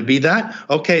 You want to be that?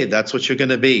 Okay, that's what you're going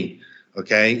to be.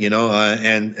 Okay,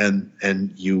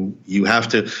 and you have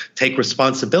to take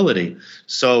responsibility.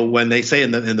 So when they say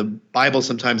in the Bible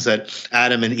sometimes that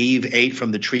Adam and Eve ate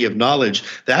from the tree of knowledge,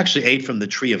 they actually ate from the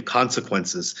tree of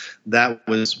consequences. That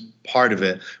was part of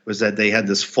it, was that they had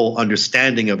this full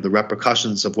understanding of the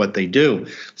repercussions of what they do.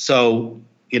 So,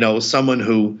 someone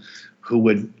who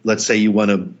would, let's say you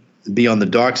want to be on the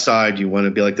dark side, you want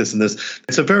to be like this and this.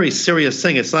 It's a very serious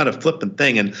thing. It's not a flippant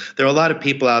thing. And there are a lot of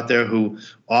people out there who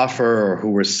offer or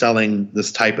who were selling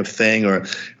this type of thing, or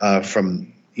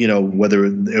from, whether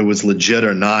it was legit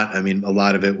or not. I mean, a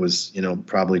lot of it was,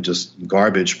 probably just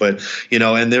garbage. But,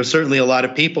 and there's certainly a lot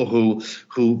of people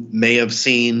who may have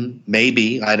seen,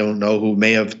 maybe, I don't know, who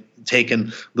may have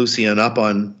taken Lucien up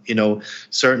on,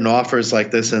 certain offers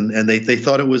like this, and they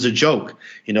thought it was a joke,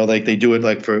 like they do it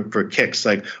like for kicks,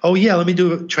 like, oh yeah, let me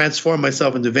transform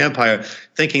myself into a vampire,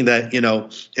 thinking that,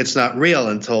 it's not real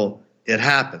until it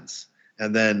happens.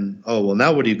 And then, oh, well,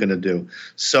 now what are you going to do?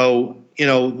 So,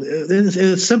 in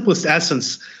its simplest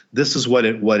essence, this is what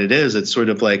it is. It's sort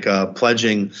of like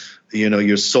pledging,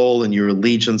 your soul and your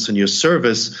allegiance and your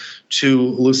service to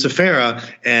Lucifera,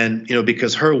 and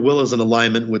because her will is in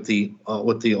alignment with the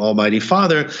Almighty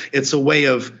Father, it's a way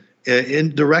of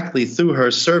indirectly through her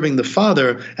serving the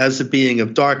Father as a being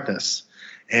of darkness.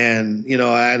 And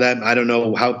I don't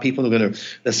know how people are going to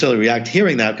necessarily react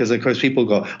hearing that, because of course people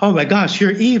go, "Oh my gosh,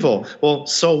 you're evil." Well,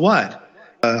 so what?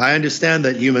 I understand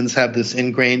that humans have this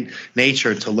ingrained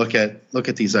nature to look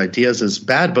at these ideas as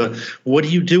bad, but what do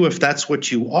you do if that's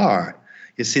what you are?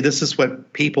 You see, this is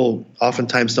what people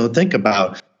oftentimes don't think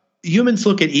about. Humans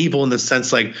look at evil in the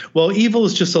sense like, well, evil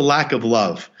is just a lack of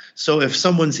love. So if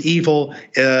someone's evil,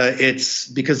 it's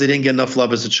because they didn't get enough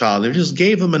love as a child. If you just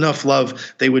gave them enough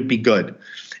love, they would be good.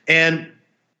 And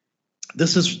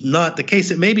this is not the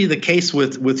case. It may be the case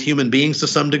with human beings to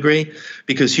some degree,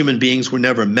 because human beings were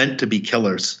never meant to be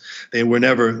killers. They were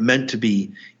never meant to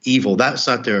be evil. That's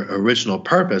not their original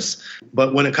purpose.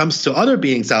 But when it comes to other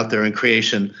beings out there in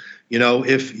creation,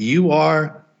 if you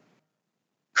are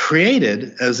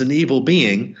created as an evil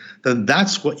being, then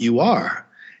that's what you are.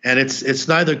 And it's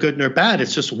neither good nor bad.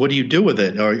 It's just, what do you do with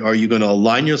it? Are you going to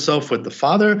align yourself with the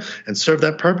Father and serve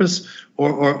that purpose,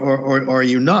 or are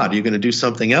you not? Are you going to do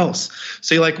something else?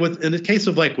 So like in the case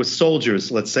of like with soldiers,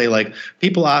 let's say, like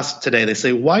people ask today, they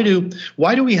say, why do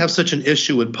we have such an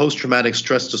issue with post-traumatic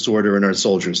stress disorder in our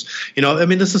soldiers?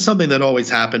 This is something that always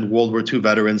happened. World War II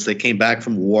veterans, they came back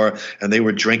from war and they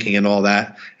were drinking and all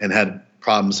that and had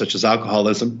problems such as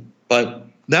alcoholism. But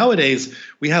nowadays,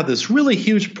 we have this really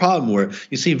huge problem where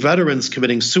you see veterans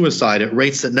committing suicide at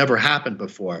rates that never happened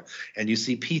before, and you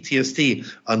see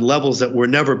PTSD on levels that were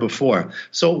never before.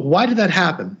 So why did that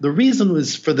happen? The reason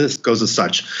was for this goes as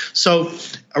such. So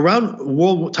around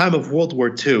time of World War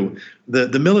II,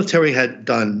 the military had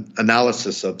done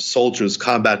analysis of soldiers'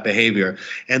 combat behavior,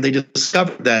 and they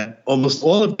discovered that almost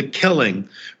all of the killing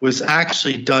was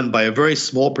actually done by a very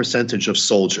small percentage of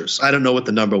soldiers. I don't know what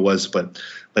the number was, but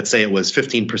let's say it was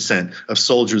 15% of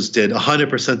soldiers did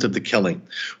 100% of the killing.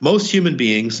 Most human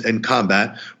beings in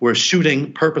combat were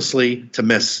shooting purposely to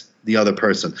miss the other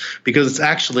person, because it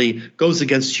actually goes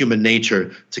against human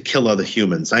nature to kill other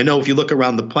humans. I know if you look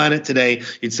around the planet today,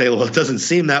 you'd say, well, it doesn't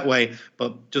seem that way,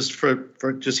 but just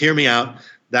just hear me out.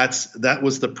 That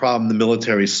was the problem the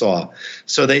military saw.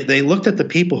 So they looked at the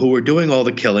people who were doing all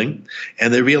the killing,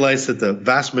 and they realized that the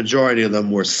vast majority of them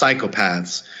were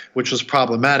psychopaths, which was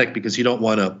problematic because you don't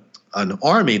want an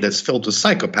army that's filled with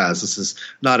psychopaths. This is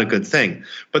not a good thing.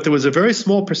 But there was a very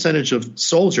small percentage of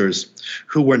soldiers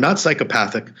who were not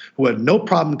psychopathic, who had no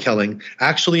problem killing,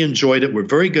 actually enjoyed it, were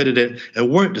very good at it, and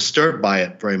weren't disturbed by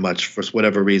it very much for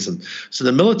whatever reason. So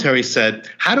the military said,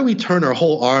 how do we turn our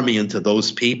whole army into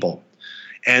those people?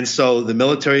 And so the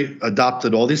military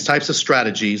adopted all these types of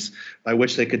strategies by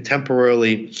which they could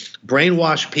temporarily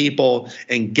brainwash people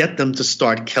and get them to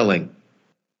start killing,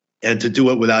 and to do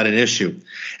it without an issue.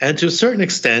 And to a certain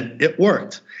extent, it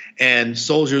worked. And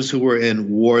soldiers who were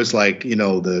in wars like,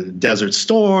 the Desert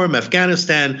Storm,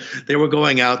 Afghanistan, they were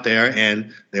going out there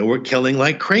and they were killing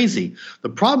like crazy. The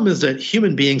problem is that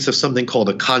human beings have something called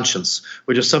a conscience,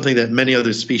 which is something that many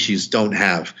other species don't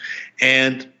have.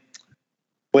 And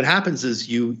what happens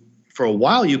is for a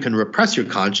while, you can repress your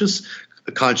conscience.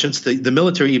 The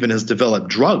military even has developed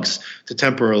drugs to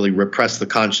temporarily repress the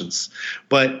conscience.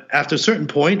 But after a certain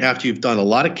point, after you've done a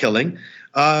lot of killing,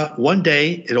 one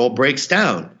day it all breaks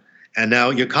down. And now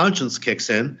your conscience kicks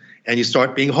in and you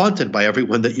start being haunted by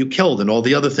everyone that you killed and all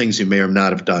the other things you may or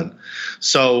not have done.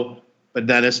 But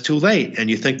then it's too late. And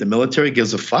you think the military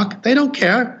gives a fuck? They don't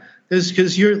care.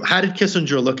 Because how did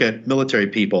Kissinger look at military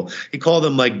people? He called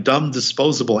them like dumb,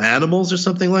 disposable animals or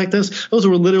something like this. Those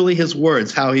were literally his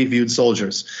words, how he viewed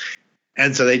soldiers.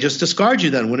 And so they just discard you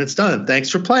then when it's done. Thanks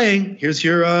for playing. Here's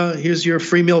your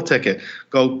free meal ticket.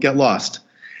 Go get lost.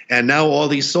 And now all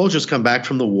these soldiers come back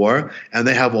from the war and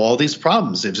they have all these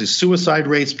problems. There's these suicide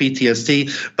rates,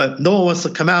 PTSD, but no one wants to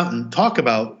come out and talk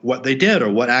about what they did or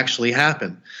what actually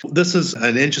happened. This is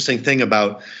an interesting thing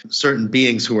about certain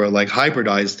beings who are like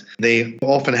hybridized. They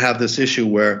often have this issue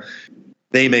where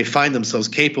they may find themselves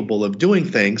capable of doing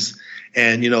things.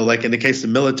 And, like in the case of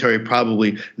the military,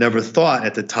 probably never thought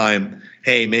at the time,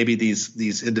 hey, maybe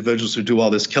these individuals who do all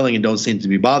this killing and don't seem to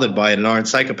be bothered by it and aren't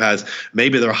psychopaths,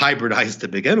 maybe they're hybridized to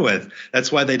begin with.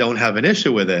 That's why they don't have an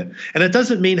issue with it. And it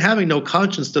doesn't mean having no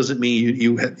conscience doesn't mean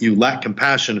you lack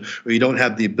compassion or you don't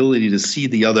have the ability to see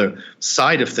the other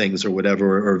side of things or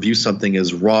whatever, or view something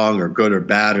as wrong or good or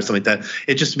bad or something like that.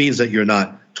 It just means that you're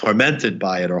not tormented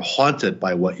by it or haunted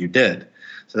by what you did.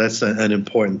 So that's an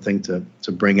important thing to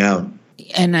bring out.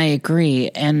 And I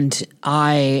agree. And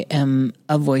I am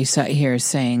a voice out here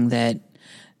saying that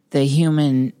the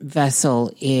human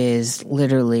vessel is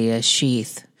literally a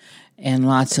sheath and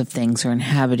lots of things are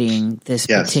inhabiting this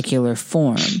particular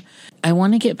form. I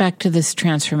want to get back to this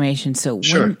transformation. So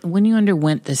when you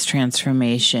underwent this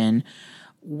transformation,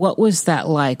 what was that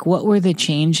like? What were the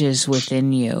changes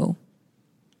within you?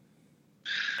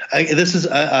 This is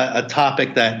a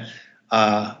topic that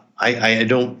I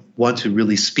don't want to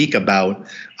really speak about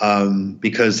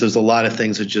because there's a lot of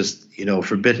things that just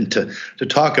forbidden to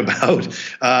talk about.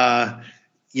 And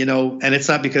it's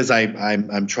not because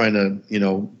I'm trying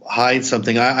to hide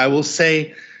something. I will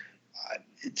say,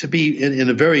 to be in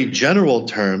a very general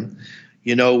term,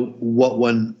 what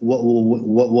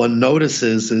one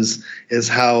notices is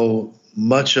how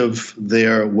much of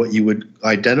what you would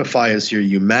identify as your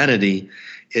humanity,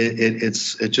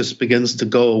 it just begins to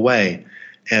go away.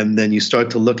 And then you start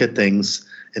to look at things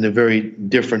in a very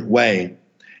different way.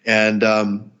 And,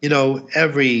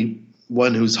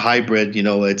 everyone who's hybrid,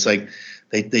 it's like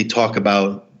they talk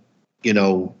about,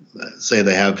 say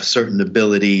they have certain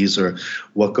abilities or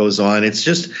what goes on. It's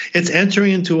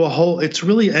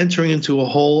really entering into a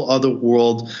whole other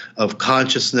world of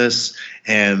consciousness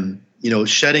and,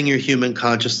 shedding your human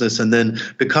consciousness and then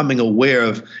becoming aware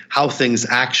of how things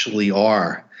actually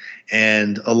are.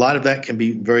 And a lot of that can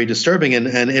be very disturbing and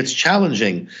it's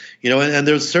challenging, and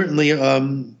there's certainly, it's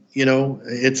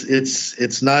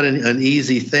not an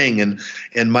easy thing. And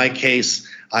in my case,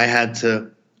 I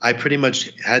pretty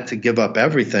much had to give up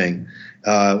everything.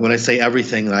 When I say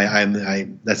everything,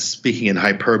 that's speaking in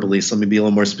hyperbole. So let me be a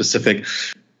little more specific.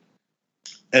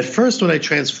 At first, when I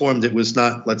transformed, it was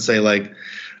not, let's say, like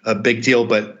a big deal,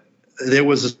 but there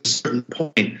was a certain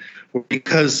point where,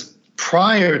 because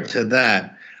prior to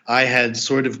that, I had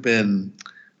sort of been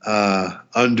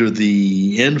under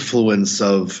the influence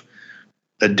of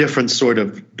a different sort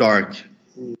of dark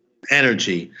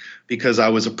energy because I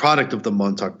was a product of the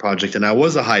Montauk Project and I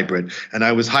was a hybrid and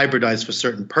I was hybridized for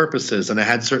certain purposes and I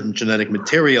had certain genetic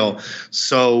material.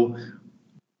 So,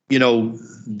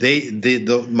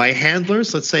 my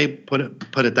handlers, let's say, put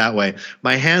it that way,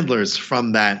 my handlers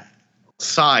from that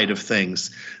side of things,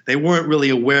 they weren't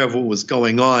really aware of what was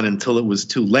going on until it was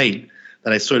too late.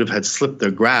 That I sort of had slipped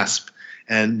their grasp,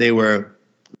 and they were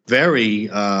very,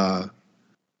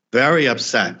 very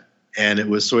upset. And it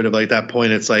was sort of like that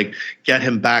point, it's like, get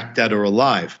him back dead or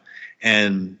alive.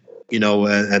 And,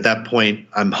 at that point,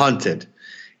 I'm hunted.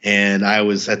 And I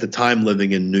was at the time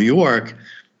living in New York.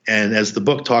 And as the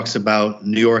book talks about,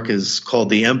 New York is called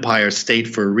the Empire State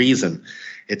for a reason.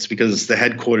 It's because it's the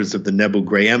headquarters of the Nebu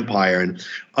Gray Empire. And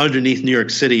underneath New York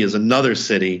City is another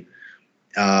city,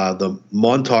 the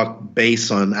Montauk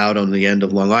base out on the end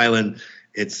of Long Island.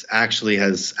 It's actually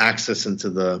has access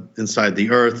inside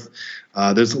the earth.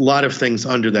 There's a lot of things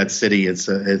under that city. It's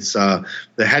the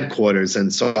headquarters,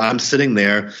 and so I'm sitting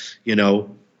there,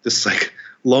 this like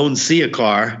lone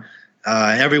Siakar.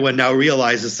 Everyone now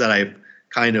realizes that I've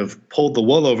kind of pulled the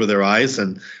wool over their eyes,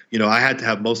 and I had to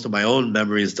have most of my own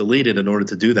memories deleted in order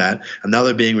to do that. And now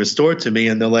they're being restored to me,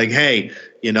 and they're like, "Hey,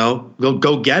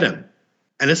 go get him."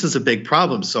 And this is a big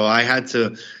problem. So I had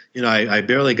to, I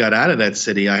barely got out of that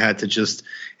city. I had to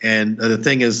and the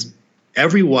thing is,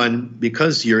 everyone,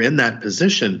 because you're in that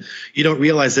position, you don't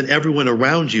realize that everyone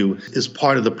around you is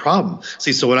part of the problem.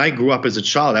 See, so when I grew up as a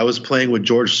child, I was playing with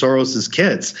George Soros's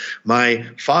kids. My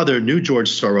father knew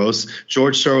George Soros.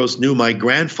 George Soros knew my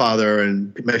grandfather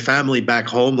and my family back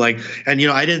home. And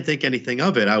I didn't think anything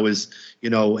of it. I was,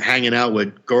 hanging out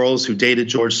with girls who dated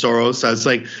George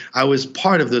Soros. I was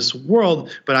part of this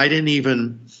world, but I didn't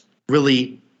even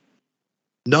really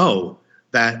know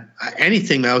that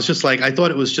anything, I was just like, I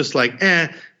thought it was just like,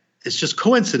 it's just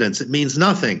coincidence. It means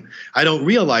nothing. I don't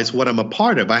realize what I'm a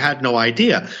part of. I had no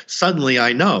idea. Suddenly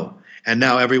I know. And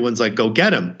now everyone's like, go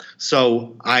get him.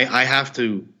 So I have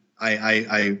to,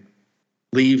 I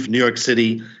leave New York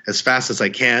City as fast as I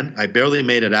can. I barely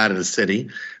made it out of the city.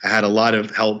 I had a lot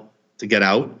of help to get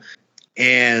out.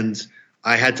 And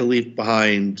I had to leave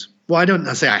behind. Well, I don't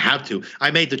say I have to.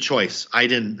 I made the choice. I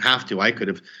didn't have to. I could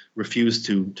have refused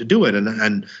to do it,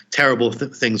 and terrible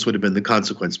things would have been the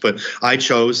consequence. But I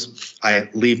chose. I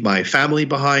leave my family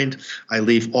behind. I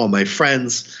leave all my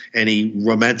friends, any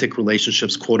romantic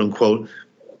relationships, quote unquote,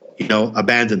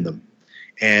 abandon them.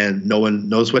 And no one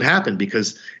knows what happened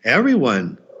because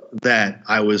everyone that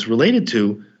I was related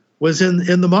to was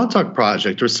in the Montauk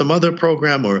Project or some other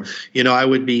program, or, I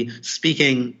would be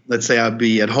speaking, let's say I'd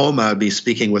be at home, I'd be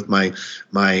speaking with my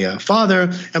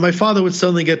father, and my father would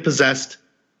suddenly get possessed,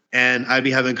 and I'd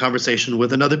be having a conversation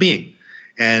with another being.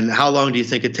 And how long do you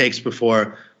think it takes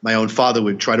before my own father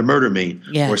would try to murder me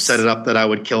or set it up that I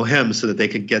would kill him so that they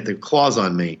could get their claws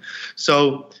on me?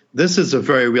 So this is a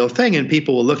very real thing, and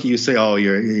people will look at you and say, oh,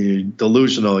 you're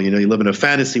delusional, you live in a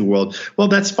fantasy world. Well,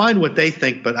 that's fine what they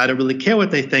think, but I don't really care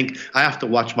what they think. I have to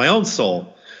watch my own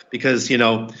soul because,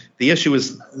 the issue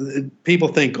is people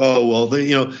think, oh, well,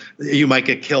 you might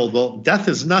get killed. Well, death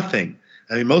is nothing.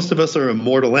 I mean, most of us are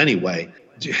immortal anyway.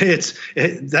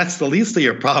 That's the least of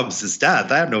your problems is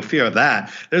death. I have no fear of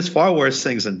that. There's far worse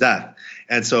things than death.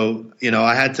 And so,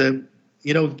 I had to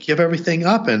give everything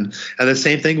up. And the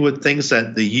same thing with things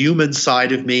that the human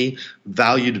side of me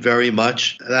valued very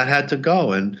much, that had to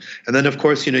go. And then, of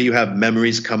course, you have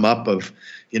memories come up of,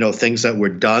 things that were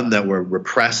done that were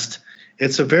repressed.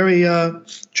 It's a very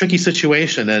tricky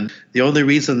situation. And the only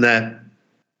reason that,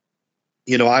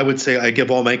 I would say I give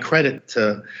all my credit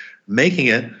to making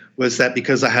it was that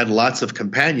because I had lots of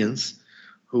companions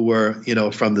who were,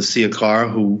 from the Siakar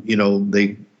who,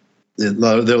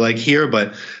 they're like here,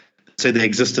 but say they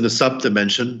exist in a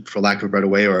subdimension, for lack of a better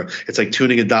way, or it's like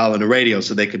tuning a dial on a radio,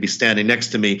 so they could be standing next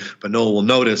to me, but no one will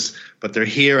notice, but they're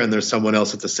here and there's someone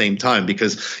else at the same time.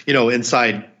 Because,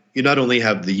 inside, you not only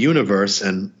have the universe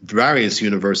and various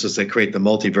universes that create the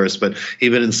multiverse, but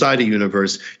even inside a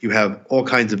universe, you have all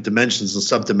kinds of dimensions and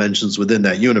subdimensions within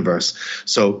that universe.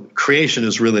 So creation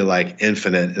is really like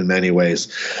infinite in many ways.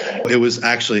 It was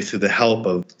actually through the help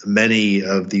of many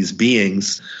of these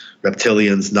beings,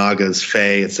 reptilians, nagas,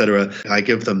 fae, etc. I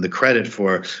give them the credit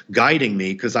for guiding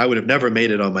me because I would have never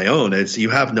made it on my own. You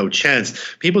have no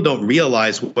chance. People don't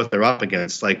realize what they're up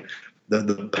against. Like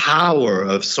the power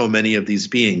of so many of these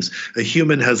beings. A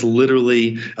human has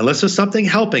literally, unless there's something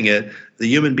helping it, the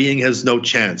human being has no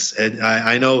chance. And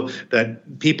I know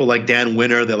that people like Dan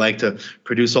Winner, they like to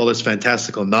produce all this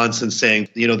fantastical nonsense saying,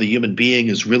 the human being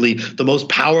is really the most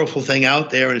powerful thing out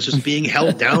there and it's just being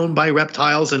held down by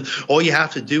reptiles and all you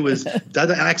have to do is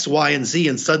X, Y, and Z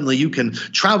and suddenly you can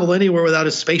travel anywhere without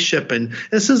a spaceship. And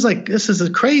this is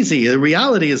crazy. The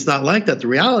reality is not like that. The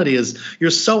reality is you're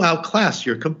so outclassed.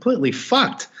 You're completely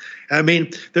fucked. I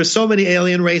mean, there's so many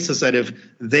alien races that if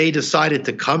they decided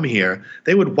to come here,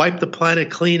 they would wipe the planet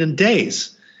clean in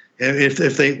days. If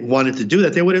they wanted to do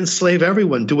that, they would enslave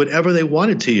everyone, do whatever they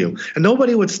wanted to you, and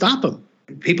nobody would stop them.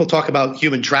 People talk about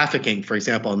human trafficking, for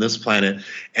example, on this planet,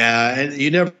 and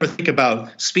you never think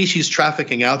about species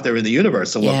trafficking out there in the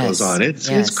universe and what goes on.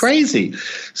 It's crazy.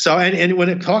 So, and when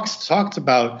it talks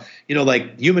about,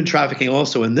 like human trafficking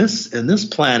also in this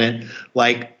planet,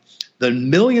 like the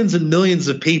millions and millions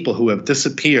of people who have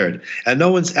disappeared and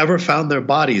no one's ever found their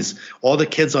bodies, all the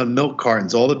kids on milk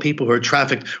cartons, all the people who are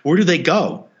trafficked, where do they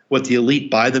go? What, the elite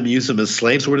buy them, use them as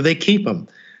slaves? Where do they keep them?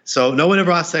 So no one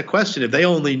ever asked that question. If they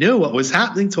only knew what was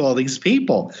happening to all these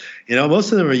people,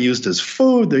 most of them are used as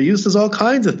food. They're used as all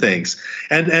kinds of things.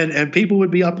 And people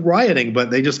would be up rioting, but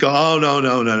they just go, oh,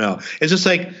 no. It's just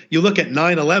like you look at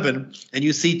 9/11 and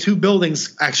you see two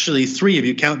buildings, actually three if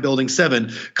you count Building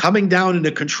 7, coming down in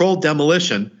a controlled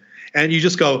demolition. And you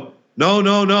just go, no,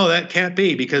 that can't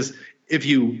be. Because if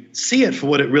you see it for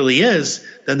what it really is,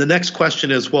 then the next question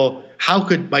is, well, how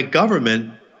could my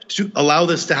government to allow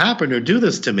this to happen or do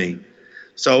this to me?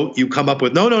 So you come up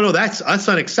with, no, that's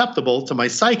unacceptable to my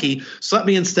psyche. So let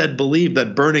me instead believe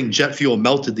that burning jet fuel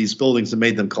melted these buildings and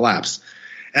made them collapse.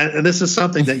 And this is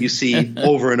something that you see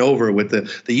over and over with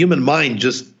the human mind.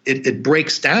 Just it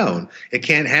breaks down. It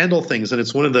can't handle things. And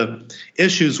it's one of the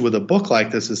issues with a book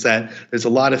like this is that there's a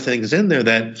lot of things in there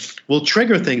that will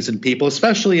trigger things in people,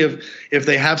 especially if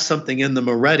they have something in them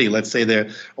already. Let's say they're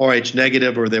Rh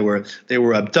negative, or they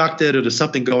were abducted, or there's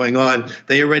something going on.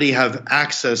 They already have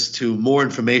access to more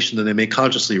information than they may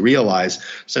consciously realize.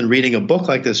 So reading a book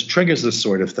like this triggers this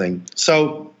sort of thing.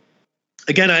 So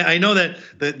again, I know that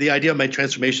the idea of my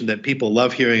transformation, that people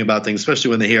love hearing about things, especially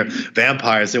when they hear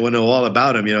vampires. They want to know all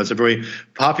about them. It's a very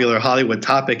popular Hollywood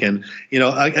topic, and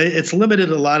it's limited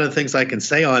a lot of things I can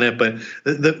say on it. But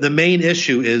the main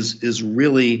issue is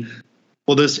really,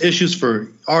 well, there's issues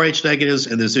for Rh negatives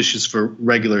and there's issues for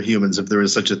regular humans, if there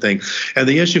is such a thing. And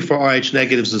the issue for Rh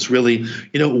negatives is really,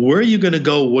 where are you going to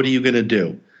go? What are you going to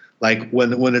do? Like when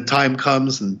the time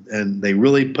comes and they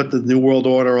really put the New World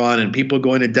Order on, and people are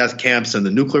going to death camps, and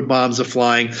the nuclear bombs are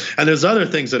flying, and there's other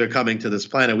things that are coming to this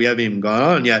planet we haven't even gone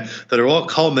on yet, that are all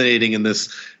culminating in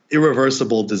this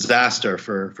irreversible disaster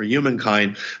for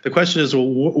humankind. The question is, well,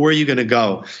 where are you going to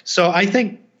go? So I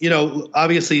think,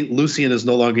 obviously Lucien is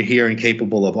no longer here and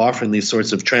capable of offering these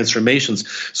sorts of transformations.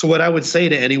 So what I would say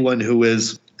to anyone who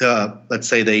is, let's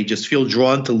say they just feel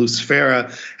drawn to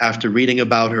Lucifera after reading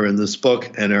about her in this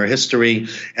book and her history,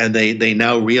 and they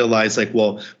now realize, like,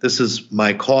 well, this is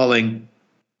my calling.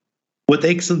 What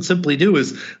they can simply do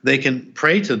is they can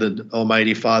pray to the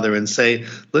Almighty Father and say,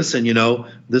 listen,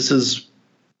 this is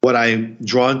what I'm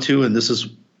drawn to, and this is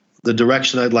the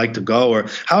direction I'd like to go, or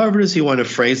however it is you want to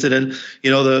phrase it. And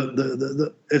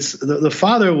the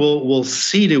Father will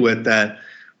see to it that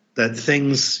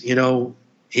things,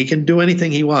 he can do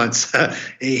anything he wants.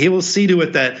 He will see to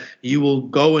it that you will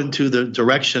go into the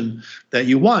direction that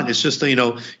you want. It's just,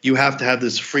 you have to have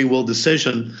this free will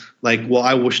decision, like, well,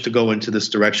 I wish to go into this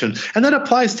direction. And that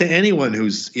applies to anyone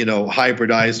who's,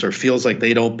 hybridized or feels like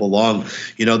they don't belong.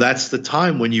 That's the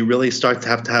time when you really start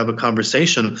to have a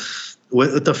conversation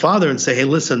with the Father and say, hey,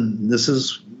 listen, this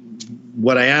is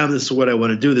what I am. This is what I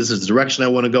want to do. This is the direction I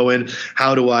want to go in.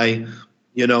 How do I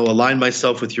align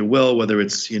myself with your will, whether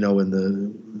it's, in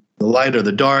the light or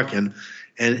the dark. And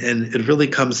it really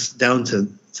comes down to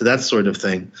that sort of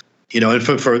thing, and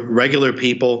for regular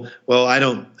people, well,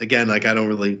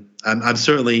 I'm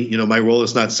certainly, my role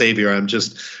is not savior.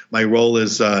 My role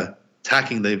is,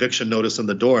 tacking the eviction notice on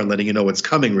the door and letting you know what's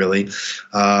coming, really,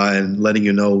 and letting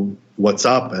you know what's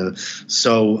up. And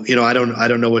so, I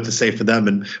don't know what to say for them.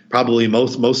 And probably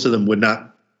most of them would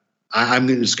not. I'm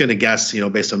just going to guess,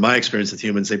 based on my experience with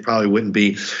humans, they probably wouldn't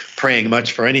be praying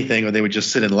much for anything, or they would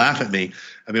just sit and laugh at me.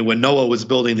 I mean, when Noah was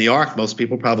building the ark, most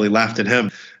people probably laughed at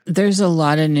him. There's a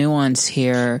lot of nuance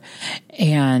here,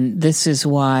 and this is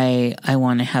why I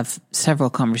want to have several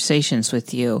conversations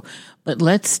with you. But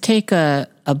let's take a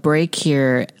break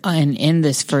here and in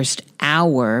this first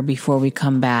hour before we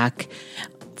come back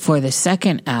for the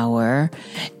second hour,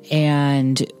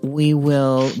 and we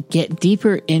will get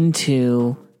deeper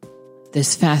into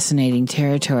this fascinating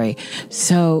territory.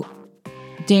 So,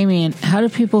 Damien, how do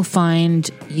people find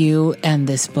you and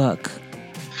this book?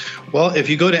 Well, if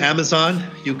you go to Amazon,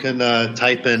 you can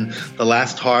type in The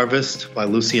Last Harvest by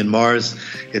Lucien Mars.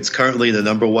 It's currently the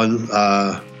number one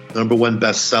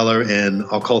bestseller in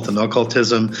occult and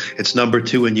occultism. It's number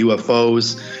 2 in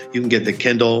UFOs. You can get the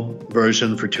Kindle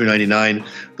version for $2.99,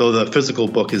 though the physical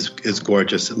book is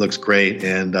gorgeous. It looks great,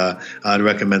 and I'd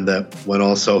recommend that one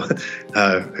also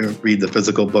read the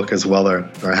physical book as well, or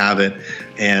have it.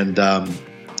 And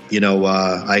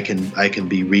I can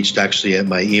be reached actually at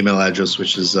my email address,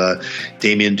 which is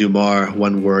Damien Dumar,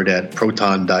 one word, at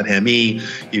proton.me.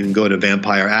 You can go to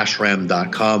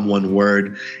vampireashram.com, one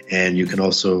word, and you can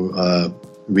also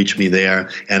reach me there.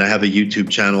 And I have a YouTube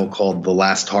channel called The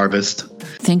Last Harvest.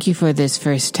 Thank you for this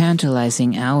first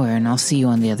tantalizing hour, and I'll see you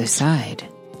on the other side.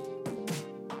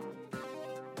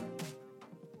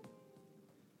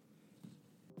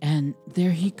 And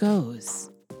there he goes.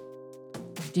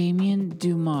 Damien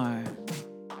Dumar,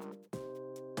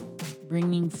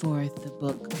 bringing forth the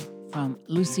book from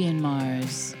Lucien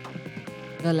Mars,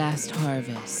 The Last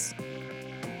Harvest.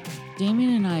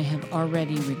 Damien and I have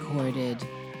already recorded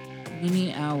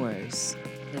many hours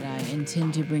that I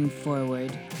intend to bring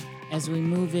forward as we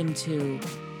move into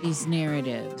these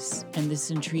narratives and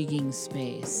this intriguing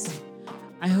space.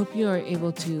 I hope you are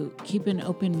able to keep an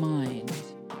open mind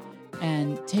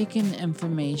and take in the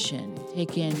information,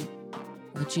 take in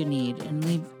what you need, and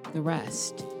leave the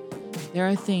rest. There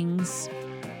are things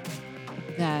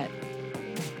that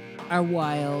are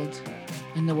wild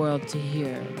in the world to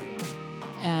hear.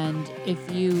 And if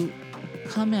you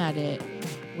come at it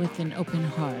with an open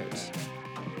heart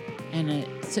and a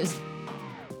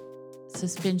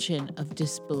suspension of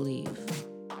disbelief.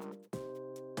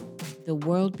 The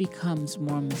world becomes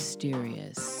more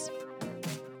mysterious.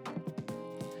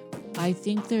 I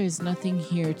think there is nothing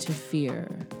here to fear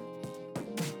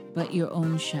but your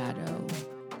own shadow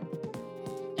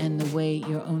and the way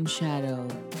your own shadow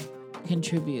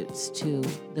contributes to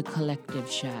the collective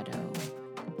shadow.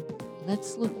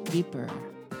 Let's look deeper.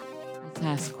 Let's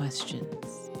ask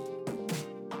questions.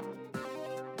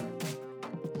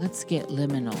 Let's get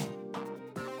liminal.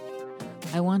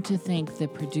 I want to thank the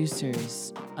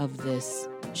producers of this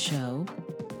show.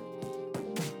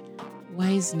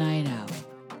 Wise Night Owl,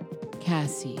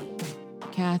 Cassie,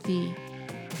 Kathy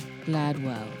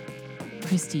Gladwell,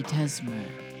 Christy Tesmer,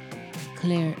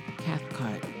 Claire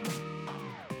Cathcart,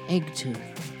 Eggtooth,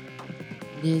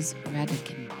 Liz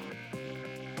Radican,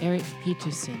 Eric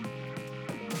Peterson,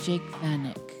 Jake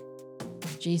Vanek,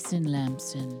 Jason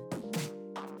Lamson,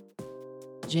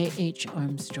 J.H.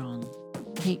 Armstrong,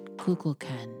 Kate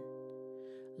Kukulkan,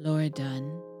 Laura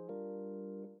Dunn,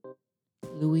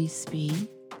 Louis Spee,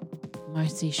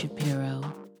 Marcy Shapiro,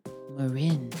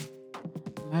 Marin,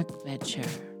 Mark Betcher,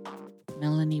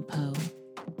 Melanie Poe,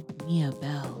 Mia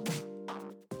Bell,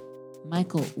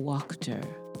 Michael Wachter,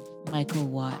 Michael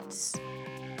Watts,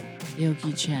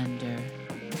 Yogi Chander,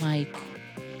 Mike,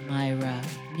 Myra,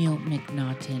 Neil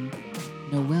McNaughton,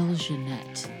 Noelle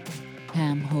Jeanette,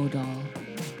 Pam Hodal,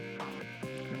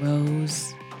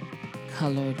 Rose,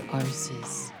 Colored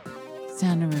Arses,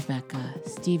 Santa Rebecca,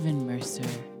 Stephen Mercer,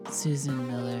 Susan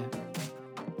Miller,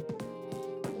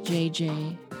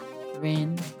 JJ,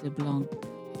 Ren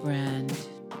DeBlanc Brand,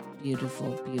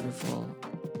 beautiful, beautiful,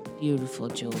 beautiful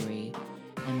jewelry,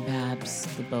 and Babs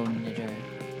the Bone Knitter.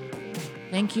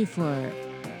 Thank you for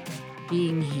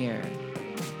being here.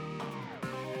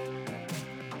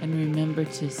 And remember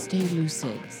to stay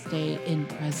lucid, stay in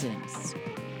presence.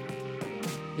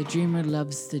 The dreamer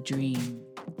loves the dream.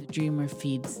 The dreamer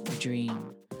feeds the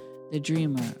dream. The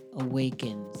dreamer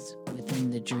awakens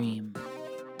within the dream.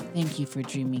 Thank you for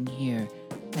dreaming here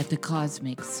at the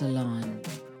Cosmic Salon.